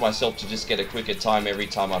challenge myself to just get a quicker time every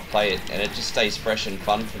time I play it, and it just stays fresh and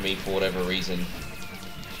fun for me for whatever reason.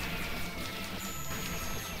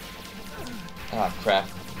 Ah, crap.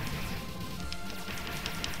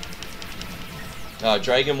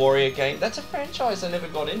 Dragon Warrior game. That's a franchise I never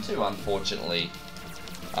got into, unfortunately.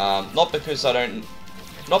 Not because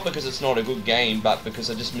it's not a good game, but because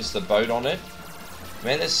I just missed the boat on it.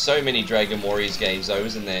 Man, there's so many Dragon Warriors games though,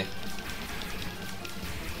 isn't there?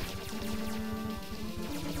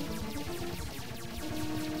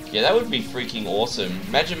 Yeah, that would be freaking awesome.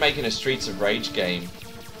 Imagine making a Streets of Rage game.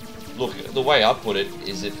 Look, the way I put it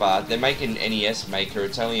is if they're making NES Maker,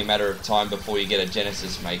 it's only a matter of time before you get a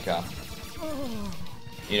Genesis Maker.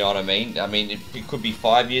 You know what I mean? I mean, it could be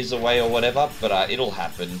 5 years away or whatever, but it'll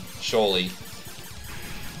happen, surely.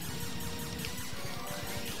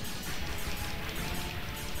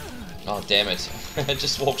 Oh, damn it. I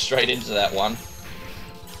just walked straight into that one.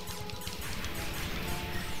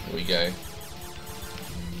 Here we go.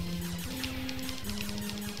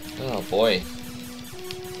 Oh, boy.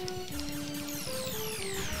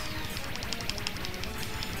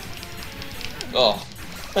 Oh.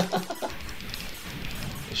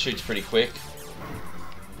 It shoots pretty quick.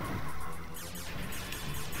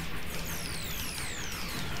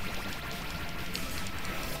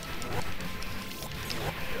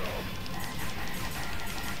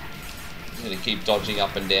 I'm gonna keep dodging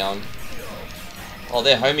up and down. Oh,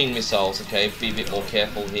 they're homing missiles. Okay, be a bit more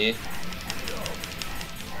careful here.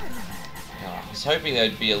 Oh, I was hoping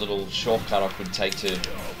there'd be a little shortcut I could take to...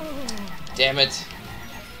 Damn it!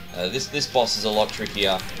 This boss is a lot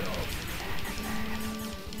trickier.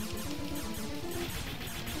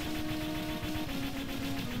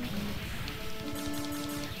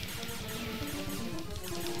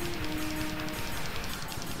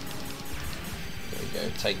 There we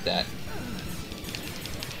go, take that.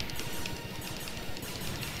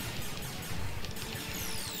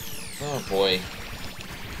 Oh boy.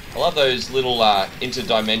 I love those little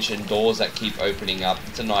interdimension doors that keep opening up.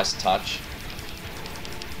 It's a nice touch.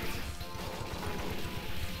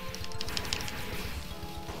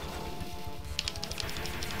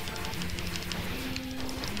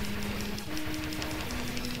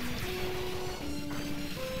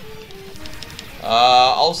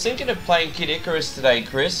 I was thinking of playing Kid Icarus today,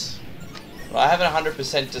 Chris, but I haven't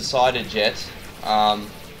 100% decided yet. I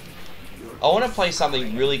want to play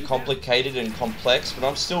something really complicated and complex, but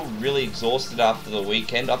I'm still really exhausted after the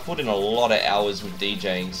weekend. I put in a lot of hours with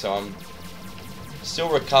DJing, so I'm still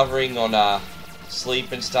recovering on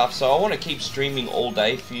sleep and stuff. So I want to keep streaming all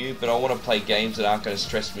day for you, but I want to play games that aren't going to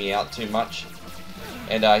stress me out too much.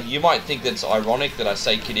 And you might think that's ironic that I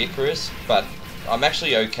say Kid Icarus, but I'm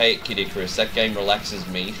actually okay at Kid Icarus. That game relaxes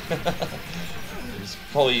me. It's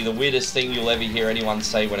probably the weirdest thing you'll ever hear anyone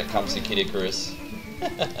say when it comes to Kid Icarus.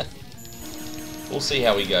 We'll see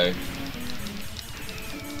how we go.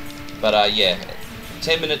 But yeah,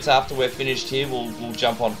 10 minutes after we're finished here, we'll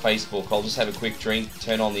jump on Facebook. I'll just have a quick drink,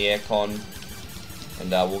 turn on the aircon, and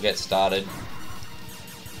we'll get started.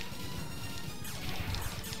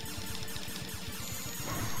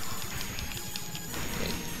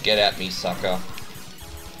 Get at me, sucker.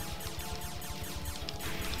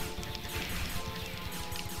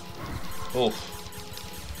 Oof.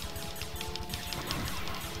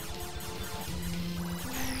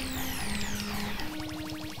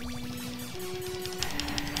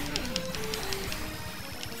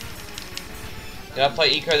 Did I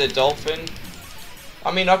play Eco the Dolphin?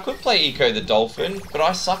 I mean, I could play Eco the Dolphin, but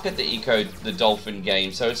I suck at the Eco the Dolphin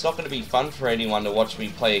game, so it's not going to be fun for anyone to watch me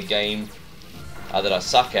play a game that I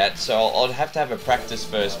suck at, so I'll have to have a practice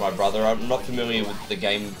first, my brother. I'm not familiar with the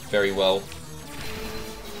game very well.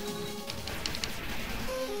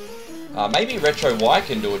 Maybe Retro Y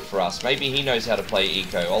can do it for us. Maybe he knows how to play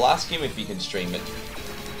Eco. I'll ask him if he can stream it.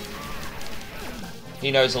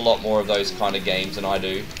 He knows a lot more of those kind of games than I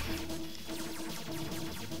do.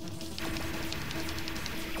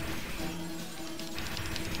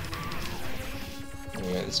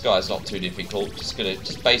 Yeah, this guy's not too difficult.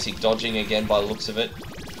 Just basic dodging again by the looks of it.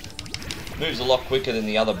 Moves a lot quicker than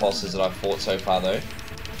the other bosses that I've fought so far though.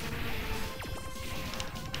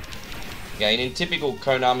 Again, in typical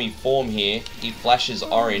Konami form here, he flashes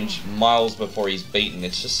orange miles before he's beaten.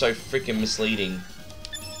 It's just so freaking misleading.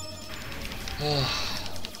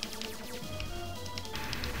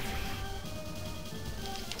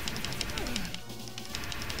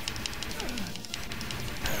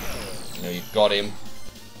 You know, you've got him.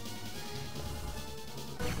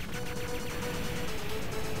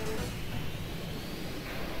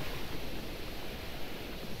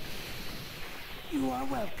 You are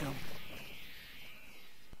welcome.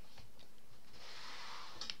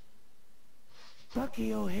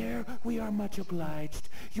 Bucky, oh hare, we are much obliged.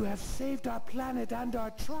 You have saved our planet and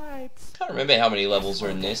our tribes. I can't remember how many levels are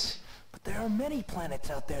in this. But there are many planets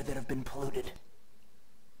out there that have been polluted.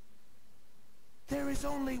 There is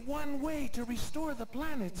only one way to restore the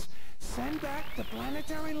planets. Send back the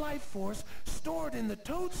planetary life force stored in the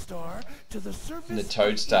Toad Star to the surface. In the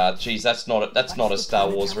Toad Star. Jeez, that's not a Star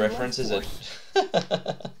Wars reference, is it?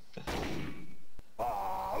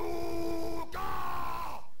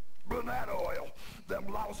 Banana oil. Them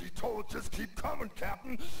lousy toads just keep coming,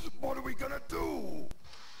 Captain. What are we gonna do?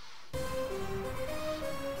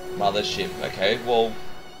 Mothership. Okay, well,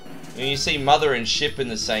 when you see Mother and Ship in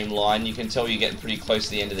the same line, you can tell you're getting pretty close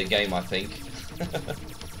to the end of the game, I think.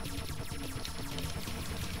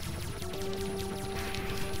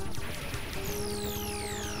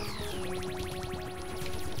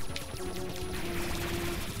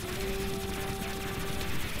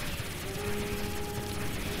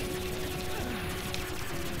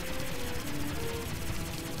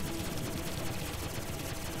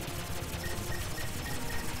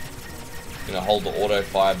 Gonna hold the auto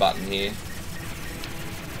fire button here.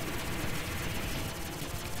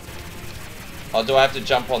 Oh, do I have to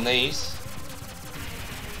jump on these?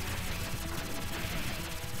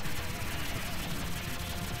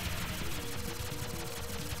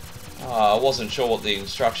 Oh, I wasn't sure what the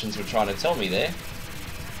instructions were trying to tell me there.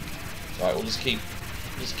 Alright, we'll just keep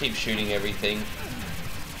shooting everything.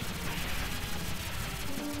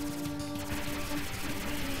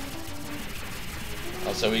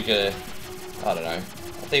 Oh, so we could, I don't know. I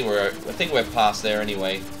think we're past there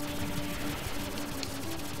anyway.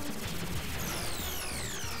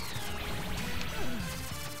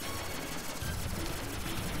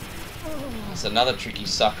 It's another tricky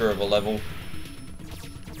sucker of a level.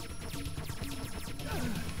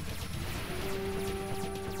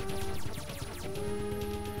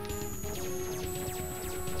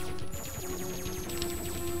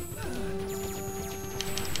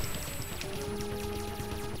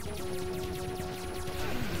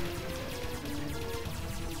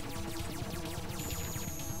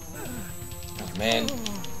 man.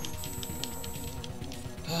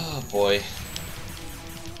 Oh boy.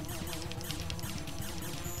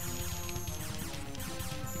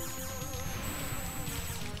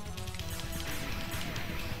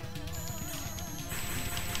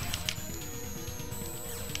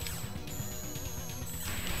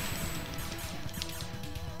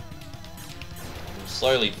 I'm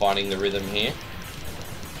slowly finding the rhythm here.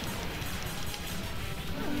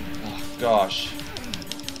 Oh gosh.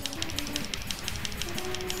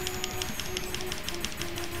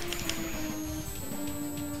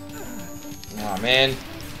 Oh man.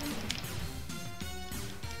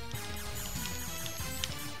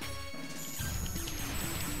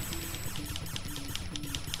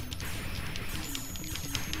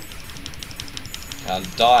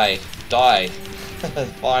 Die. Die.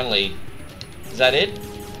 Finally. Is that it?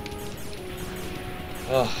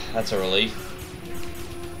 Oh, that's a relief.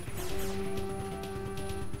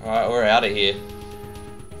 Alright, we're out of here.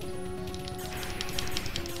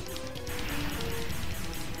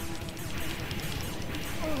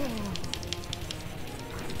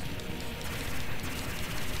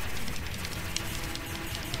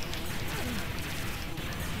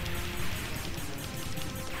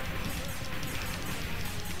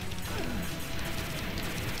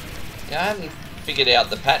 Yeah, I haven't figured out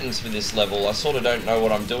the patterns for this level. I sort of don't know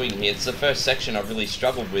what I'm doing here. It's the first section I've really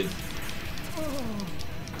struggled with.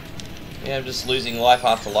 Yeah, I'm just losing life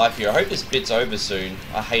after life here. I hope this bit's over soon.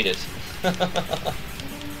 I hate it.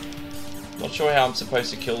 Not sure how I'm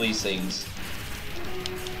supposed to kill these things.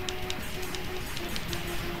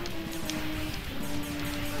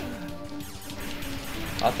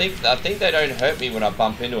 I think they don't hurt me when I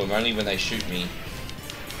bump into them, only when they shoot me.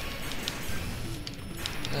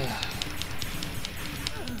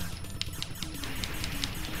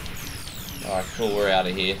 Alright, cool, we're out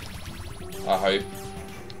of here. I hope.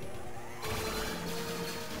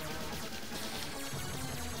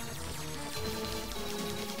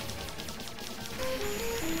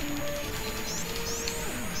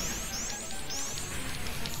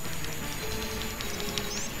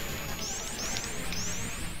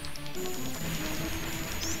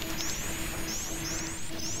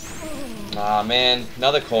 Ah man,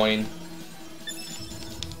 another coin.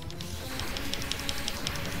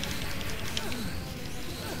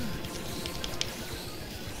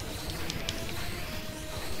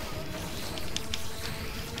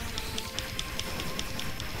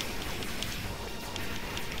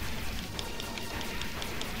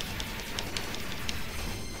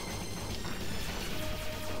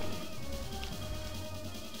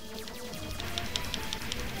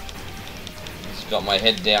 Got my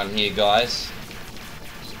head down here, guys.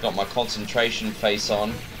 Just got my concentration face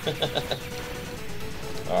on.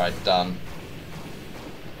 Alright, done.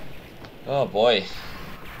 Oh boy.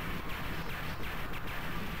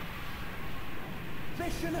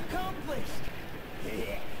 Mission accomplished!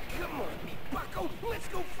 Yeah, come on, me bucko! Let's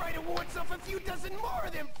go fight a wards off a few dozen more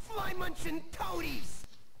of them fly-munching toadies!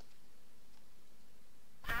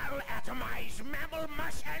 I'll atomize mammal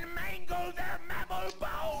mush and mangle their mammal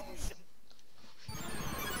bones!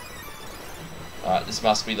 Alright, this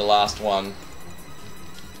must be the last one.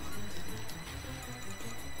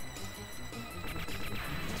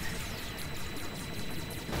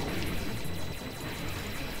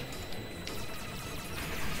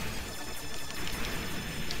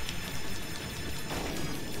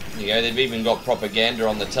 There you go, they've even got propaganda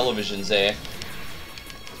on the televisions there.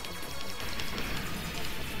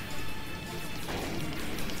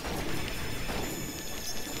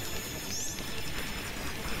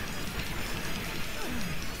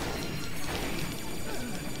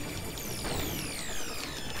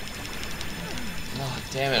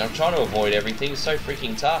 Damn it, I'm trying to avoid everything. It's so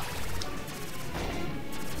freaking tough.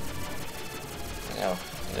 Now,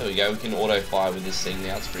 there we go. We can auto fire with this thing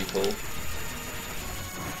now. It's pretty cool.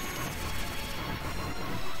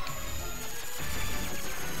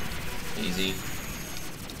 Easy.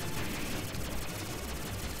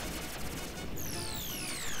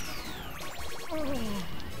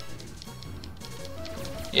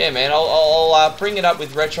 Yeah, man, I'll bring it up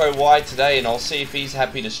with Retro Y today, and I'll see if he's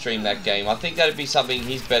happy to stream that game. I think that'd be something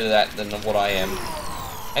he's better at than what I am.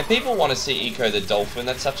 And people want to see Eco the Dolphin.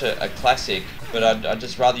 That's such a classic, but I'd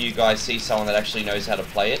just rather you guys see someone that actually knows how to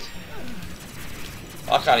play it.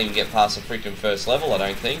 I can't even get past the freaking first level, I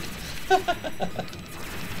don't think.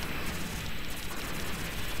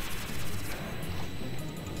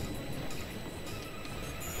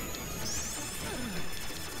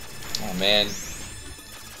 Oh, man.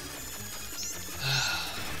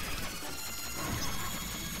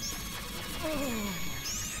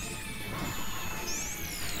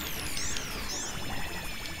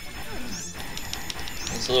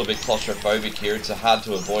 a little bit claustrophobic here. It's hard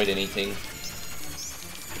to avoid anything.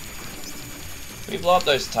 Can we blow up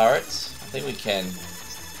those turrets? I think we can.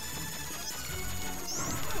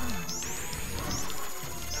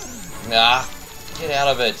 Ah, get out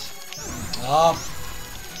of it. Ah,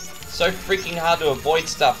 so freaking hard to avoid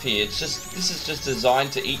stuff here. It's just, this is just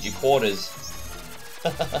designed to eat your quarters.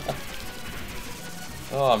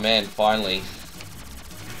 Oh man, finally.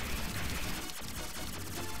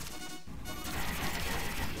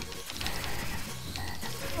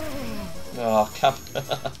 Oh, come.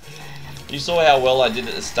 You saw how well I did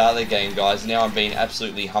at the start of the game, guys. Now I'm being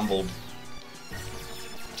absolutely humbled.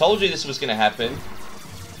 Told you this was going to happen.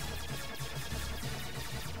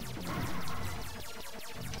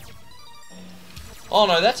 Oh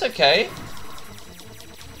no, that's okay.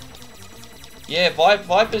 Yeah,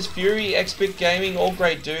 Viper's Fury, Expert Gaming, all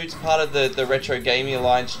great dudes, part of the Retro Gaming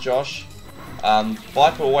Alliance, Josh.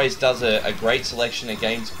 Viper always does a great selection of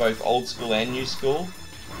games, both old school and new school.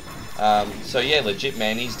 So yeah, legit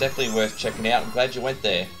man, he's definitely worth checking out. I'm glad you went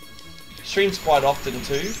there. Streams quite often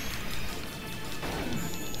too.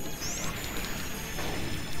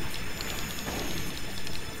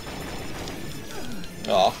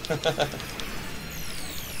 Oh.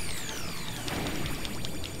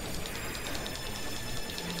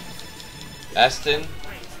 Aston,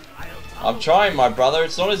 I'm trying, my brother.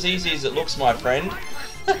 It's not as easy as it looks, my friend.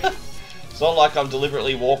 It's not like I'm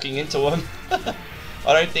deliberately walking into him.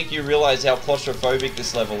 I don't think you realize how claustrophobic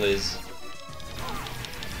this level is.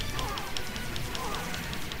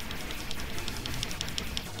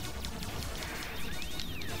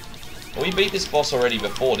 Well, we beat this boss already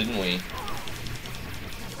before, didn't we?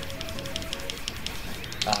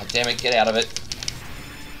 Ah, damn it, get out of it.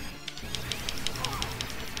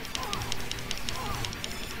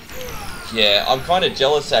 Yeah, I'm kind of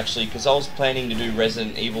jealous actually, because I was planning to do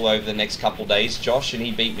Resident Evil over the next couple days, Josh, and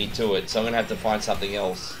he beat me to it, so I'm going to have to find something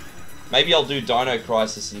else. Maybe I'll do Dino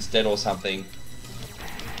Crisis instead or something.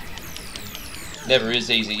 Never is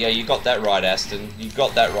easy. Yeah, you got that right, Aston. You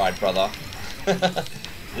got that right, brother.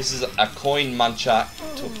 This is a coin muncher.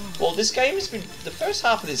 Well, this game has been... The first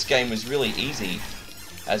half of this game was really easy,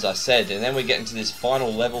 as I said, and then we get into this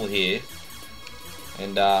final level here,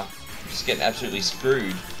 and just getting absolutely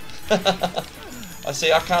screwed. I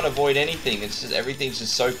see, I can't avoid anything. It's just, everything's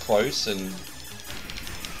just so close, and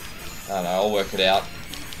I don't know, I'll work it out,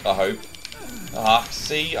 I hope. Ah,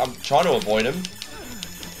 see, I'm trying to avoid him.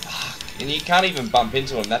 And you can't even bump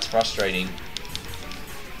into him, that's frustrating.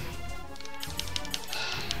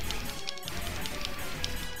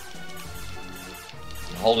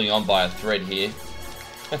 I'm holding on by a thread here.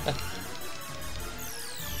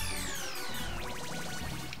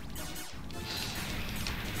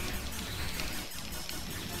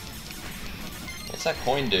 What's that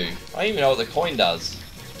coin do? I don't even know what the coin does.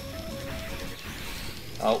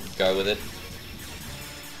 Oh, go with it.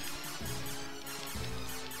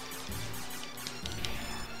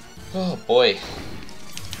 Oh boy.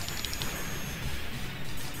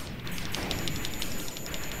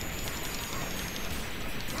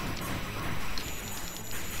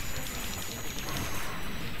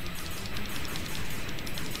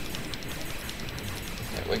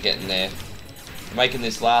 Yeah, we're getting there. Making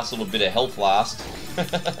this last little bit of health last.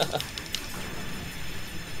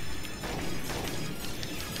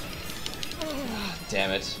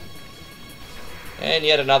 Damn it. And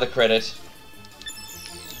yet another credit.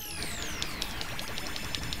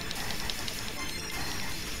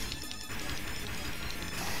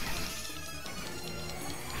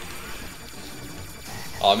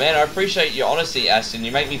 Oh man, I appreciate your honesty, Aston.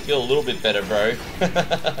 You make me feel a little bit better, bro.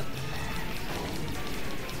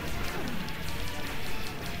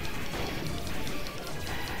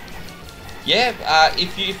 Yeah,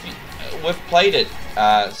 if you we've played it.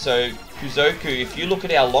 So Kuzoku, if you look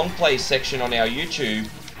at our long play section on our YouTube,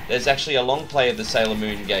 there's actually a long play of the Sailor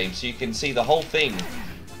Moon game, so you can see the whole thing.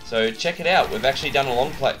 So check it out. We've actually done a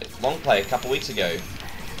long play a couple weeks ago.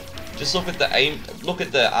 Just look at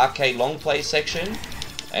the arcade long play section,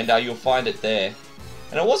 and you'll find it there.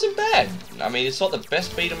 And it wasn't bad. I mean, it's not the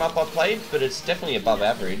best beat 'em up I played, but it's definitely above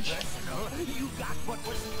average. You got what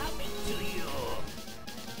was coming to you.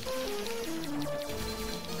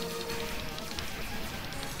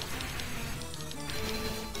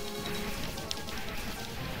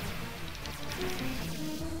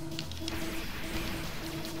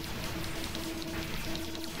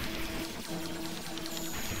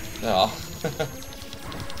 Oh.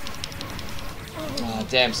 Oh,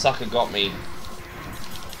 damn, sucker got me.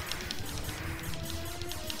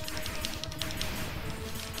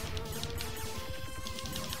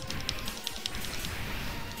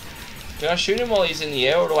 Can I shoot him while he's in the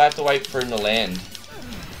air, or do I have to wait for him to land?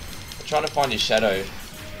 I'm trying to find his shadow.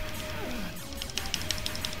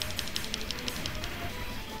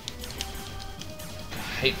 I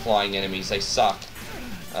hate flying enemies, they suck.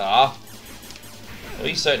 Ah. Well,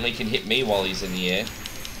 he certainly can hit me while he's in the air.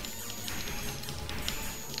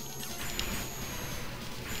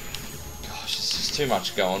 Gosh, there's just too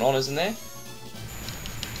much going on, isn't there?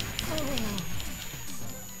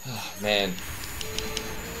 Oh, man.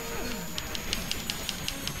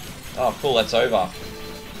 Oh, cool, that's over.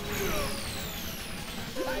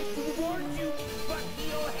 I warned you, Bucky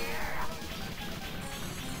hare.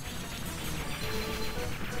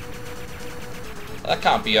 That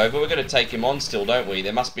can't be over. We're going to take him on still, don't we?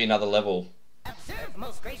 There must be another level. Observe,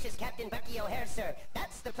 most gracious Captain Bucky O'Hare, sir.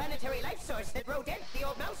 That's the planetary life source that Rodent, the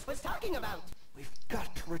old mouse, was talking about. We've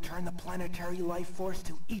got to return the planetary life force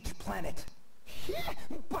to each planet. Yeah,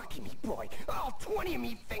 Bucky, me boy. All 20 of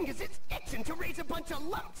me fingers is itching to raise a bunch of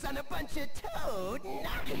lumps on a bunch of toad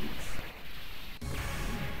noggins.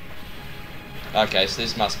 Okay, so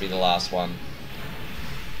this must be the last one.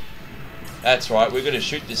 That's right, we're going to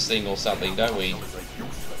shoot this thing or something, don't we?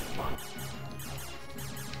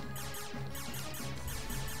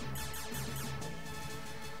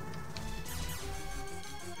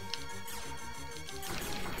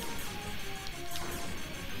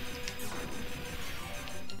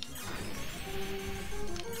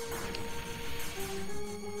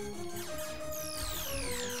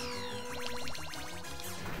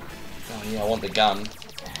 Oh yeah, I want the gun.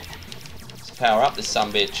 Let's power up this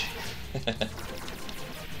sumbitch.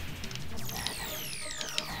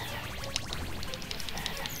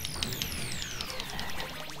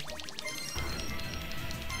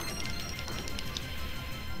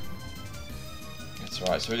 That's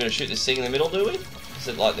right, so we're going to shoot this thing in the middle, do we? Is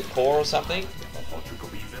it like the core or something? I thought you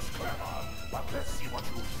could be this clever, but let's see what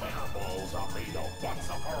you fireballs are made of once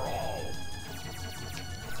and for all.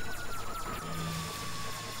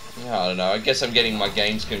 Yeah, I don't know. I guess I'm getting my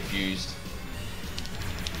games confused.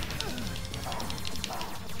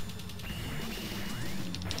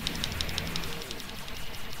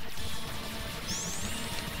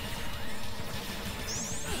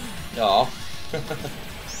 Oh.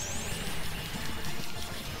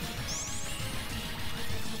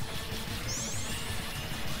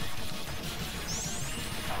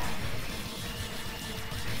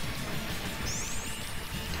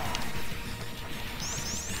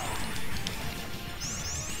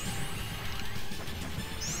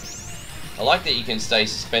 I like that you can stay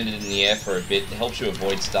suspended in the air for a bit. It helps you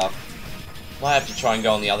avoid stuff. Might have to try and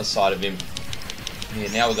go on the other side of him.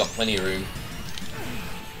 Yeah, now we've got plenty of room.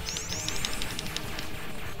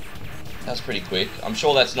 That's pretty quick. I'm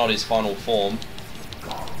sure that's not his final form.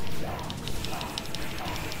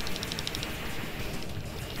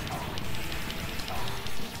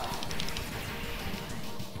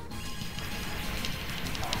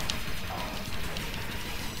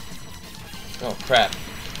 Oh crap.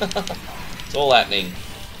 It's all happening.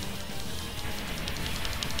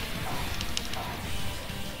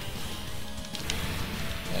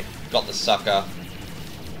 Okay, got the sucker.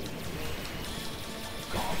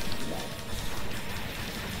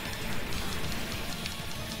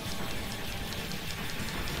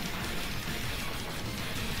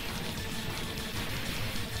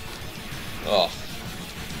 Oh.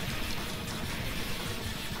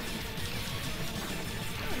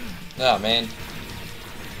 Oh man.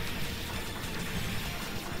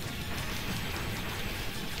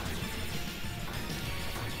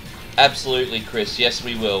 Absolutely, Chris. Yes,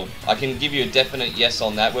 we will. I can give you a definite yes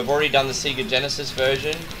on that. We've already done the Sega Genesis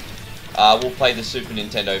version. We'll play the Super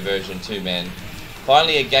Nintendo version too, man.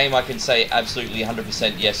 Finally, a game I can say absolutely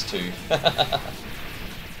 100% yes to.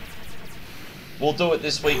 We'll do it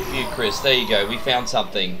this week for you, Chris. There you go. We found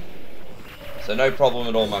something. So no problem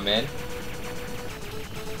at all, my man.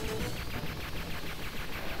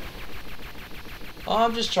 Oh,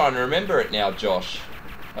 I'm just trying to remember it now, Josh.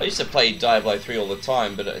 I used to play Diablo 3 all the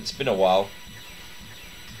time, but it's been a while.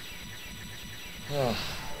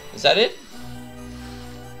 Is that it?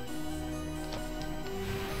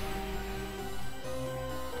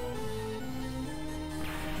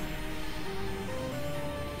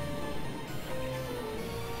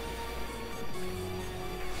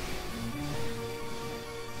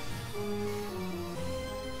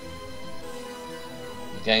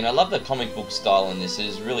 Again, I love the comic book style in this. It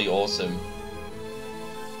is really awesome.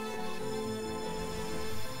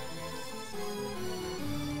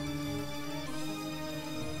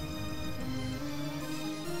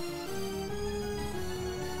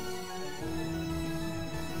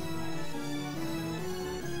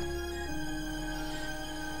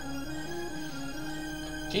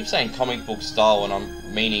 keep saying comic book style when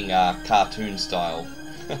I'm meaning cartoon style.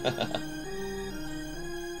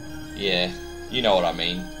 Yeah, you know what I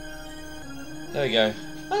mean. There we go.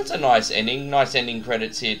 That's a nice ending. Nice ending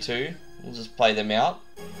credits here too. We'll just play them out.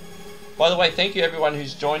 By the way, thank you everyone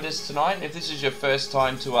who's joined us tonight. If this is your first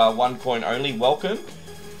time to One Coin Only, welcome.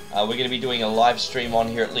 We're going to be doing a live stream on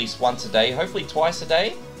here at least once a day, hopefully twice a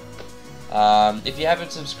day. If you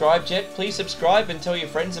haven't subscribed yet, please subscribe and tell your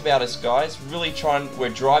friends about us, guys. Really we're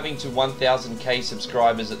driving to 1000k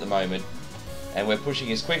subscribers at the moment, and we're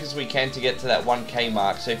pushing as quick as we can to get to that 1k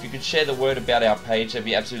mark. So if you could share the word about our page, that'd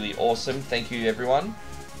be absolutely awesome. Thank you everyone.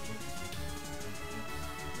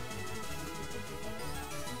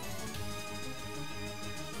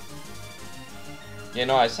 Yeah,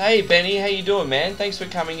 nice. Hey Benny, how you doing, man? Thanks for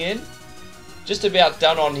coming in. Just about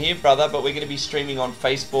done on here, brother, but we're going to be streaming on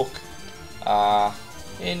Facebook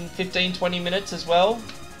in 15-20 minutes as well.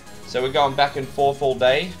 So we're going back and forth all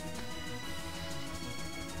day.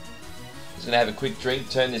 Just going to have a quick drink,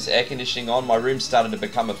 turn this air conditioning on. My room started to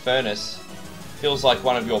become a furnace. Feels like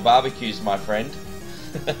one of your barbecues, my friend.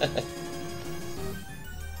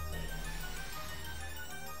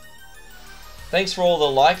 Thanks for all the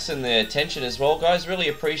likes and the attention as well, guys. Really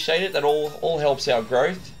appreciate it. That all helps our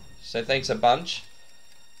growth. So thanks a bunch.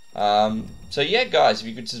 So yeah, guys, if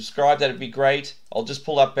you could subscribe, that'd be great. I'll just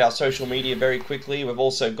pull up our social media very quickly. We've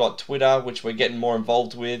also got Twitter, which we're getting more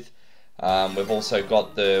involved with. We've also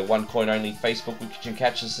got the One Coin Only Facebook, which you can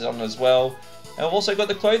catch us on as well. And we've also got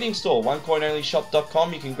the clothing store,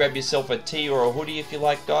 onecoinonlyshop.com. You can grab yourself a tee or a hoodie if you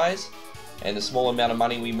like, guys. And the small amount of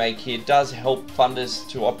money we make here does help fund us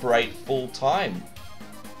to operate full time.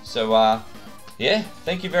 So, yeah,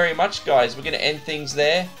 thank you very much, guys. We're going to end things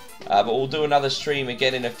there, but we'll do another stream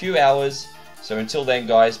again in a few hours. So until then,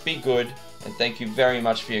 guys, be good, and thank you very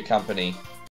much for your company.